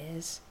idea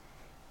is,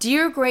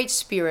 Dear Great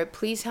Spirit,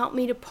 please help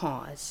me to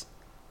pause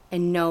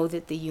and know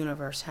that the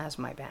universe has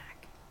my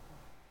back.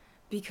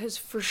 Because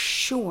for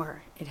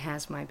sure it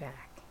has my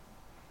back.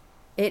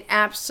 It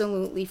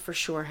absolutely for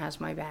sure has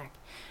my back.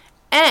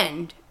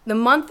 And the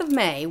month of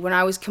May, when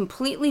I was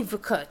completely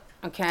vakut,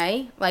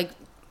 okay, like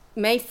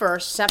May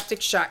 1st,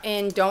 septic shut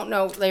in, don't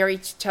know, Larry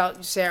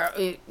tell Sarah,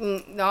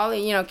 all,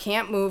 you know,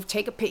 can't move,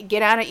 take a pee,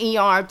 get out of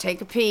ER,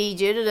 take a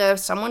pee,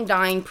 someone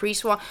dying,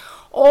 priest,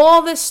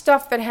 all this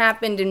stuff that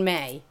happened in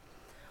May.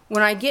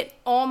 When I get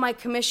all my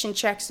commission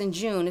checks in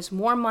June, it's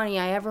more money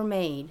I ever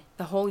made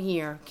the whole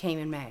year came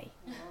in May.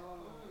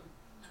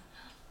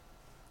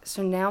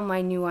 So now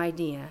my new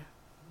idea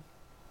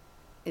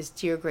is,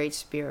 dear Great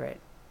Spirit,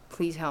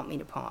 please help me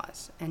to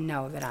pause and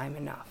know that I'm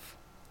enough,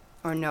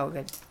 or know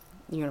that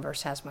the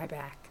universe has my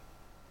back.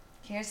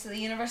 Here's to the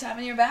universe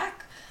having your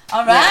back.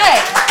 All right.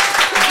 Yeah.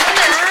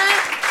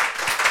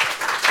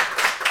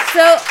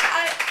 So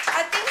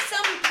I think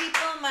some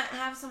people might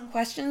have some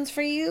questions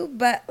for you,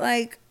 but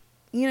like,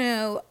 you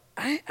know,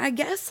 I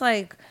guess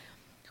like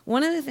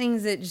one of the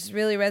things that just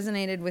really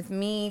resonated with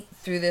me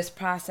through this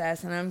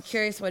process, and I'm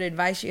curious what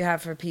advice you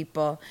have for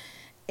people,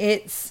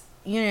 it's,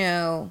 you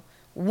know,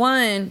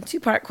 one,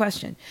 two-part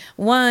question.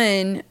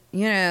 One,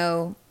 you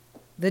know,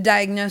 the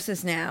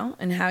diagnosis now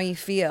and how you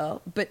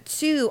feel. But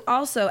two,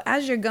 also,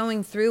 as you're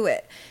going through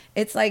it,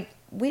 it's like,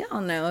 we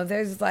all know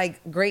there's like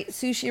great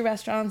sushi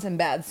restaurants and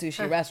bad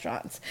sushi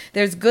restaurants.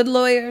 There's good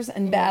lawyers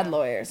and bad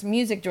lawyers,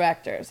 music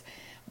directors.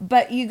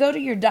 But you go to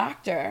your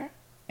doctor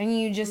and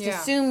you just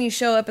assume you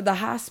show up at the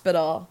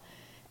hospital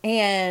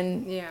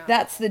and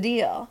that's the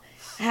deal.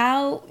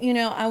 How, you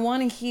know, I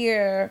want to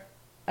hear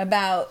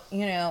about,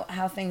 you know,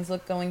 how things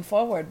look going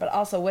forward, but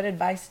also what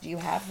advice do you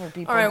have for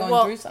people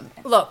going through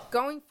something? Look,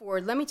 going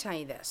forward, let me tell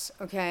you this,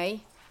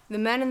 okay? The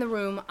men in the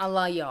room, I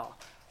love y'all.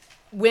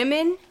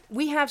 Women,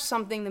 we have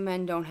something the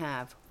men don't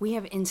have. We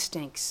have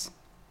instincts.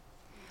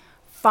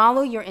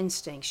 Follow your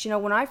instincts. You know,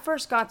 when I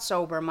first got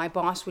sober, my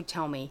boss would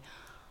tell me,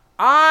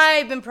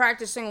 I've been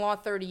practicing law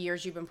 30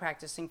 years, you've been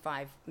practicing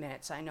 5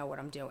 minutes, I know what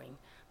I'm doing.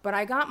 But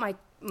I got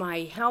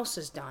my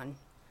houses done,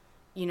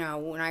 you know,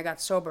 when I got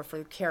sober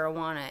for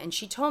Caruana, and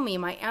she told me in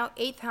my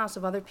 8th house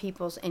of other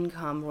people's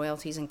income,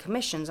 royalties, and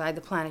commissions, I had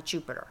the planet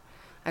Jupiter.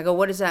 I go,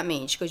 what does that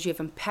mean? She goes, you have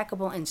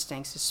impeccable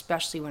instincts,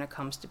 especially when it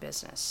comes to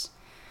business.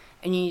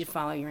 And you need to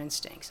follow your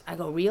instincts. I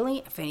go,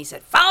 really? Fanny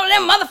said, follow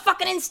them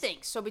motherfucking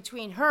instincts. So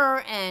between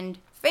her and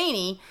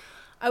Fanny,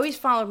 I always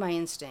followed my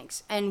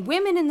instincts. And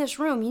women in this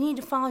room, you need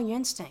to follow your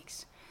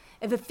instincts.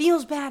 If it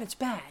feels bad, it's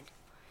bad.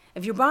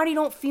 If your body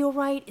don't feel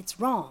right, it's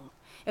wrong.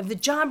 If the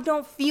job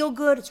don't feel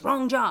good, it's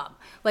wrong job.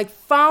 Like,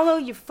 follow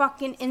your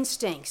fucking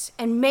instincts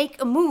and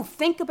make a move.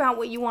 Think about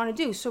what you want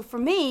to do. So for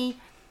me,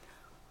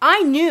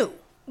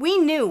 we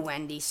knew,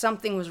 Wendy,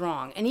 something was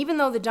wrong. And even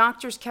though the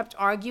doctors kept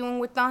arguing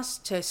with us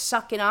to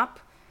suck it up,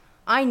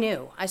 I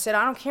knew. I said,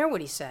 I don't care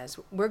what he says.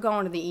 We're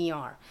going to the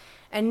ER.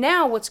 And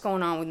now what's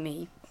going on with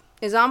me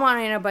is I'm on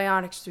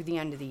antibiotics through the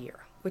end of the year,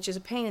 which is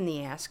a pain in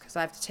the ass because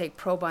I have to take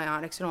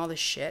probiotics and all this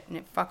shit, and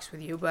it fucks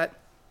with you. But,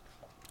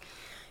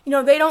 you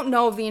know, they don't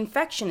know if the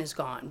infection is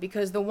gone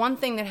because the one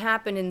thing that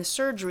happened in the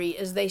surgery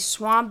is they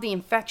swabbed the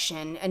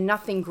infection and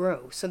nothing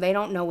grew. So they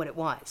don't know what it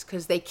was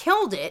because they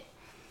killed it,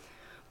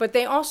 but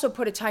they also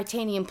put a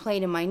titanium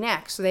plate in my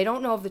neck. So they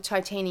don't know if the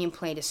titanium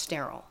plate is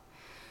sterile.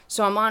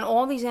 So I'm on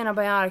all these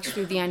antibiotics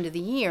through the end of the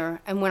year,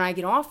 and when I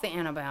get off the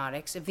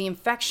antibiotics, if the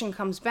infection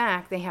comes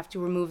back, they have to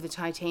remove the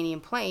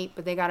titanium plate,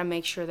 but they got to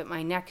make sure that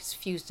my neck is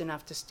fused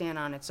enough to stand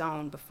on its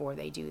own before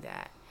they do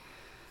that.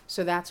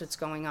 So that's what's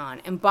going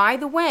on. And by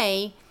the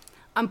way,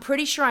 I'm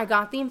pretty sure I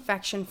got the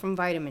infection from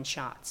vitamin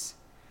shots.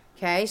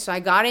 Okay, so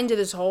I got into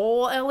this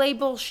whole LA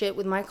bullshit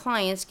with my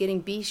clients, getting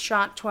B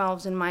shot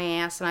 12s in my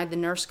ass, and I had the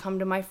nurse come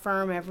to my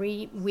firm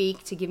every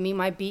week to give me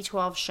my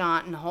B12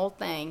 shot and the whole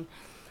thing.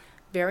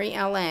 Very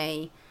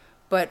LA,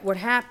 but what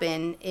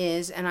happened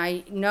is, and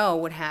I know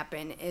what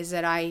happened, is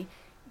that I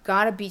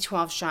got a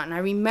B12 shot, and I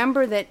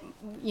remember that,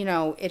 you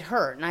know, it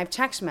hurt, and I have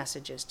text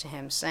messages to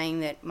him saying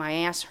that my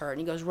ass hurt,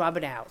 and he goes, rub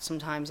it out,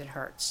 sometimes it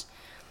hurts.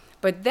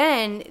 But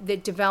then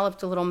it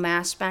developed a little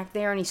mass back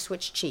there, and he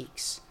switched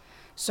cheeks.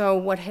 So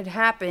what had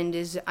happened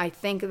is I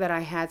think that I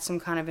had some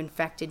kind of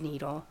infected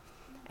needle,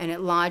 and it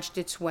lodged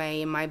its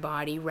way in my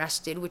body,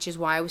 rested, which is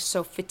why I was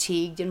so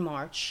fatigued in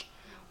March.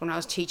 When I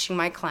was teaching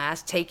my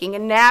class, taking a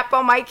nap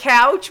on my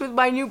couch with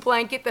my new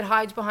blanket that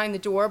hides behind the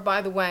door.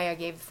 By the way, I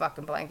gave the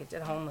fucking blanket to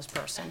the homeless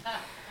person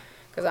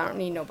because I don't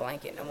need no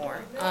blanket no more.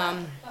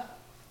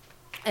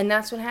 And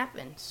that's what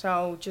happened.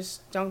 So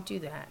just don't do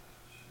that.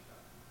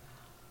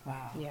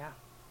 Wow. Yeah.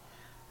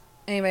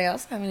 Anybody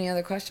else have any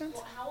other questions?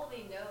 Well, how will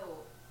they know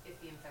if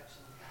the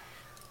infection is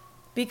back?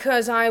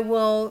 Because I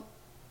will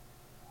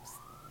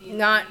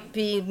not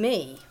be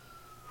me.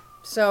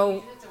 So You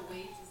have to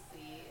wait to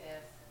see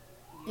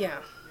if you're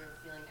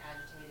feeling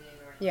agitated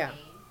or in pain.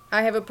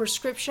 I have a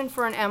prescription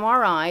for an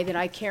MRI that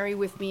I carry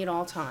with me at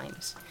all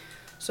times.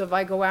 So if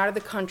I go out of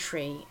the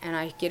country and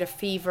I get a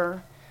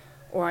fever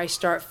or I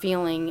start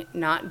feeling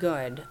not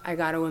good, I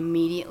got to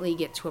immediately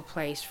get to a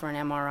place for an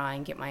MRI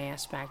and get my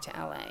ass back to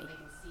LA. They can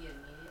see it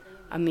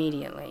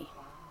immediately? Immediately.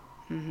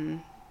 Mm-hmm.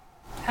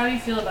 How do you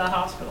feel about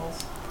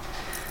hospitals?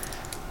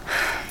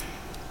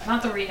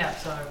 Not the rehab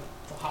side,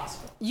 the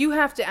hospital. You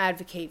have to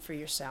advocate for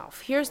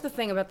yourself. Here's the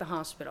thing about the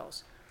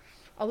hospitals.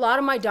 A lot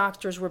of my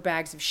doctors were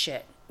bags of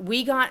shit.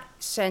 We got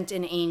sent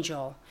an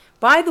angel.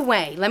 By the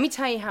way, let me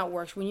tell you how it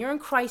works. When you're in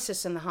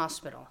crisis in the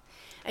hospital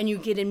and you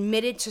get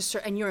admitted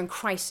to, and you're in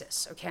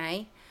crisis,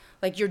 okay?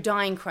 Like you're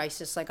dying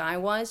crisis like I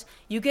was,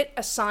 you get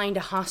assigned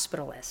a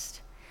hospitalist.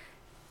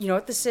 You know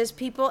what this is,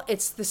 people?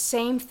 It's the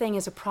same thing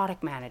as a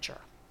product manager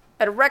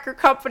at a record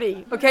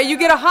company, okay? You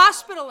get a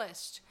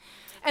hospitalist.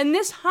 And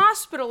this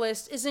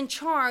hospitalist is in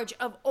charge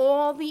of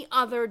all the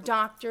other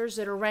doctors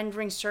that are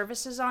rendering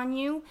services on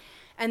you.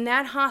 And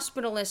that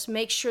hospitalist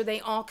makes sure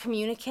they all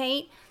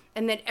communicate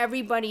and that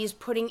everybody is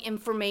putting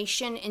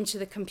information into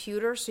the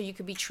computer so you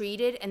could be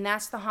treated. And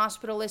that's the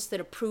hospitalist that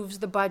approves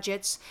the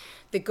budgets,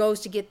 that goes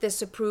to get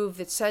this approved,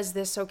 that says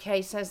this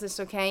okay, says this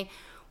okay.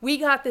 We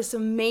got this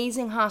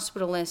amazing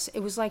hospitalist.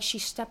 It was like she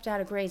stepped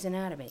out of Grey's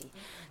Anatomy.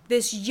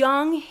 This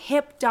young,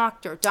 hip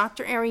doctor,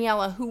 Dr.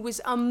 Ariella, who was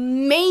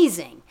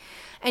amazing.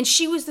 And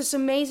she was this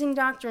amazing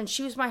doctor, and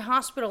she was my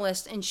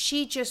hospitalist, and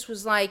she just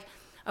was like,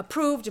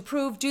 approved,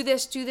 do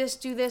this, do this,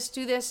 do this,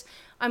 do this.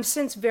 I'm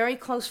since very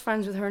close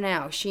friends with her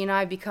now. She and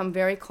I have become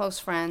very close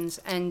friends,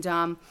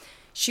 and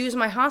she was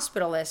my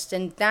hospitalist,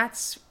 and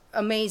that's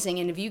amazing.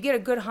 And if you get a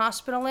good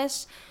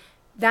hospitalist,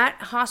 that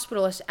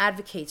hospitalist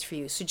advocates for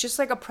you. So just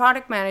like a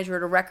product manager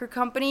at a record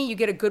company, you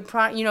get a good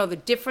product. You know, the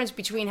difference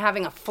between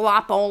having a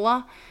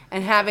flopola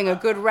and having a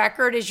good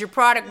record is your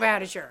product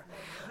manager.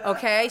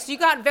 Okay? So you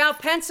got Val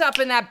Pence up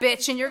in that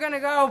bitch, and you're going to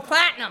go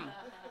platinum.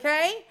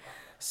 Okay?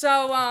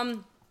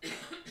 So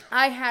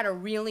I had a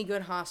really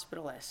good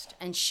hospitalist,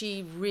 and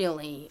she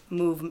really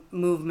moved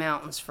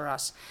mountains for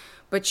us.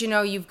 But, you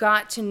know, you've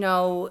got to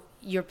know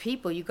your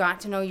people. You've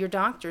got to know your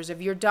doctors.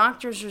 If your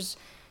doctors are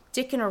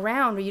dicking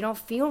around or you don't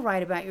feel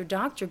right about your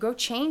doctor, go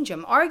change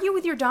them. Argue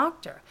with your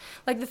doctor.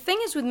 Like, the thing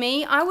is with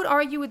me, I would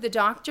argue with the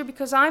doctor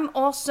because I'm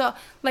also,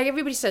 like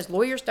everybody says,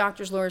 lawyers,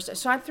 doctors, lawyers.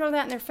 So I'd throw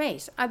that in their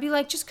face. I'd be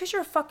like, just because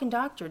you're a fucking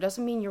doctor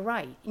doesn't mean you're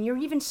right. And you're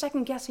even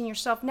second-guessing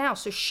yourself now,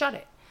 so shut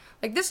it.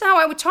 Like, this is how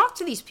I would talk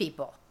to these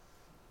people.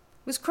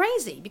 It was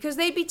crazy because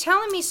they'd be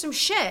telling me some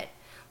shit.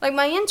 Like,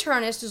 my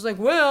internist is like,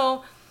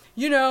 well,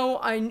 you know,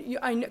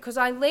 because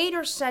I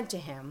later said to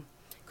him,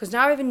 because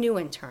now I have a new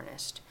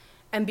internist,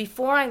 and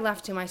before I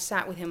left him, I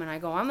sat with him and I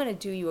go, I'm going to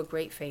do you a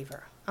great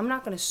favor. I'm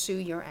not going to sue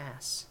your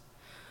ass,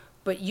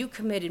 but you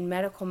committed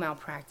medical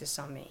malpractice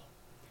on me,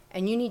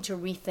 and you need to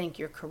rethink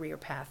your career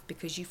path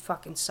because you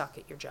fucking suck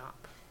at your job.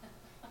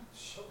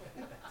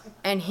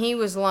 And he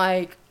was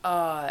like,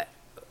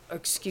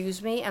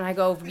 excuse me? And I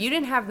go, if you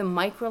didn't have the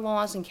micro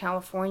laws in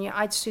California,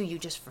 I'd sue you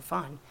just for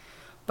fun.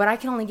 But I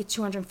can only get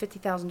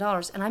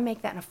 $250,000, and I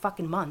make that in a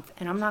fucking month,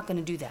 and I'm not going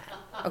to do that,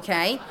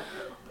 okay?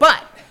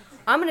 But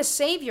I'm going to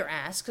save your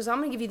ass because I'm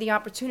going to give you the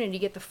opportunity to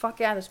get the fuck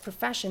out of this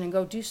profession and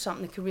go do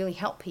something that could really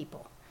help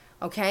people,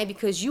 okay?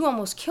 Because you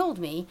almost killed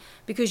me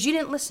because you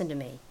didn't listen to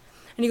me.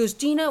 And he goes,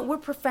 Dina, we're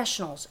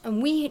professionals,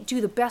 and we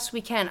do the best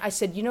we can. I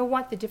said, you know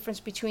what? The difference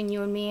between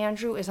you and me,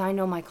 Andrew, is I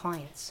know my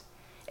clients.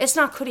 It's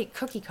not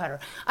cookie cutter.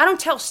 I don't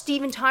tell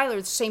Steven Tyler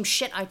the same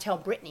shit I tell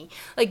Brittany.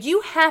 Like,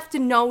 you have to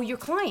know your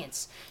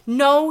clients.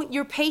 Know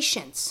your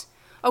patients.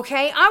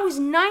 Okay? I was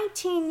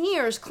 19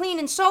 years clean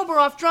and sober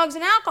off drugs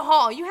and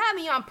alcohol. You had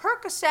me on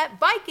Percocet,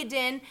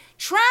 Vicodin,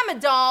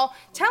 Tramadol,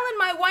 telling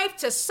my wife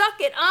to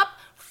suck it up.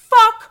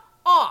 Fuck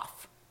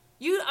off.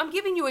 I'm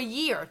giving you a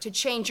year to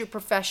change your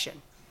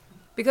profession.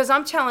 Because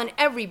I'm telling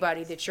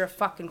everybody that you're a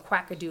fucking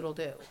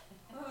quackadoodle-doo.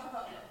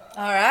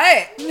 All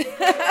right.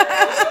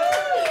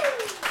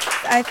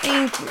 I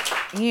think,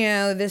 you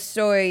know, this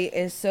story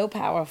is so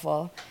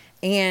powerful.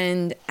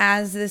 And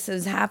as this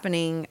is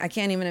happening, I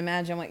can't even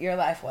imagine what your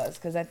life was.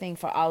 Because I think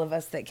for all of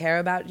us that care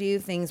about you,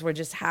 things were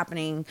just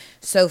happening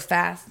so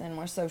fast and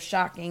were so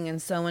shocking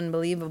and so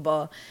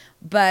unbelievable.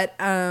 But,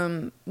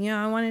 you know,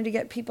 I wanted to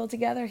get people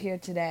together here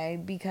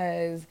today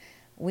because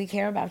we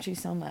care about you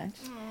so much.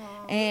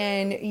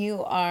 And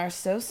you are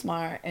so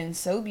smart and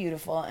so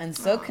beautiful and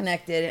so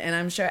connected. And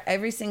I'm sure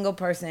every single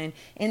person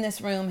in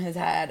this room has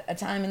had a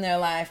time in their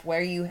life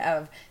where you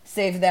have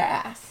saved their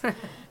ass.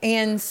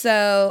 And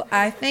so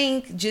I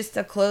think just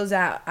to close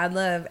out, I'd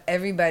love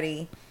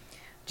everybody,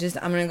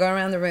 I'm going to go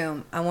around the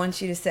room. I want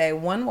you to say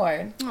one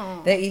word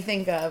that you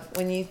think of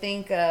when you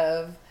think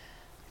of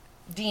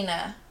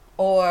Dina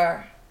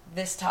or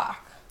this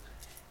talk.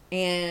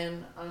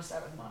 And I'm going to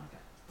start with Monica.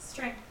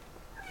 Strength.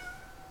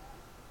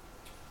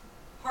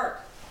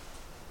 Heart.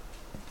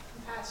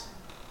 Compassion.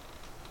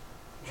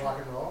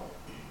 Rock and roll.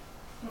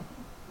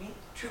 Me?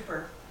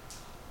 Trooper.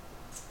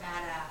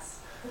 Badass.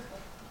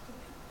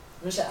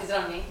 Michelle. Is it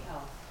on me?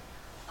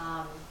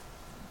 Oh.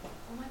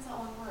 What's that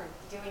one word?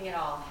 Doing it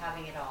all,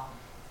 having it all.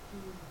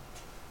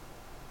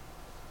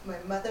 My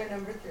mother,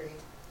 number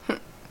 3.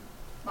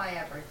 My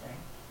everything.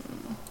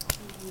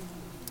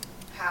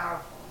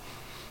 Powerful.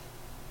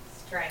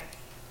 Strength.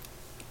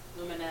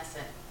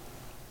 Luminescent.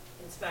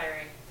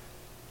 Inspiring.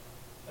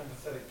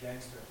 Empathetic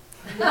gangster.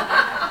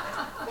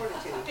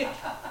 Fortitude.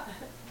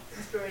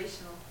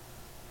 Inspirational.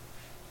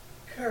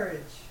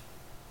 Courage.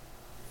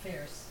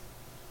 Fierce.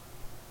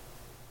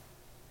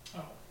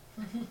 Oh.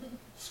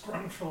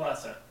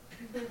 Scrumfulescent.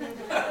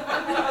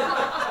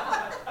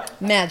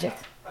 Magic.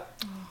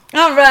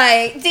 All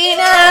right,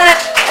 Dina.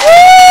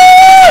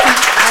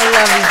 I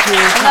love you,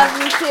 Julie. I love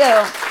you too.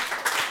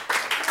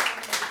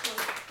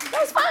 That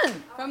was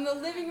fun. From the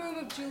living room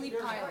of Julie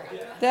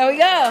Pilot. There we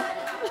go.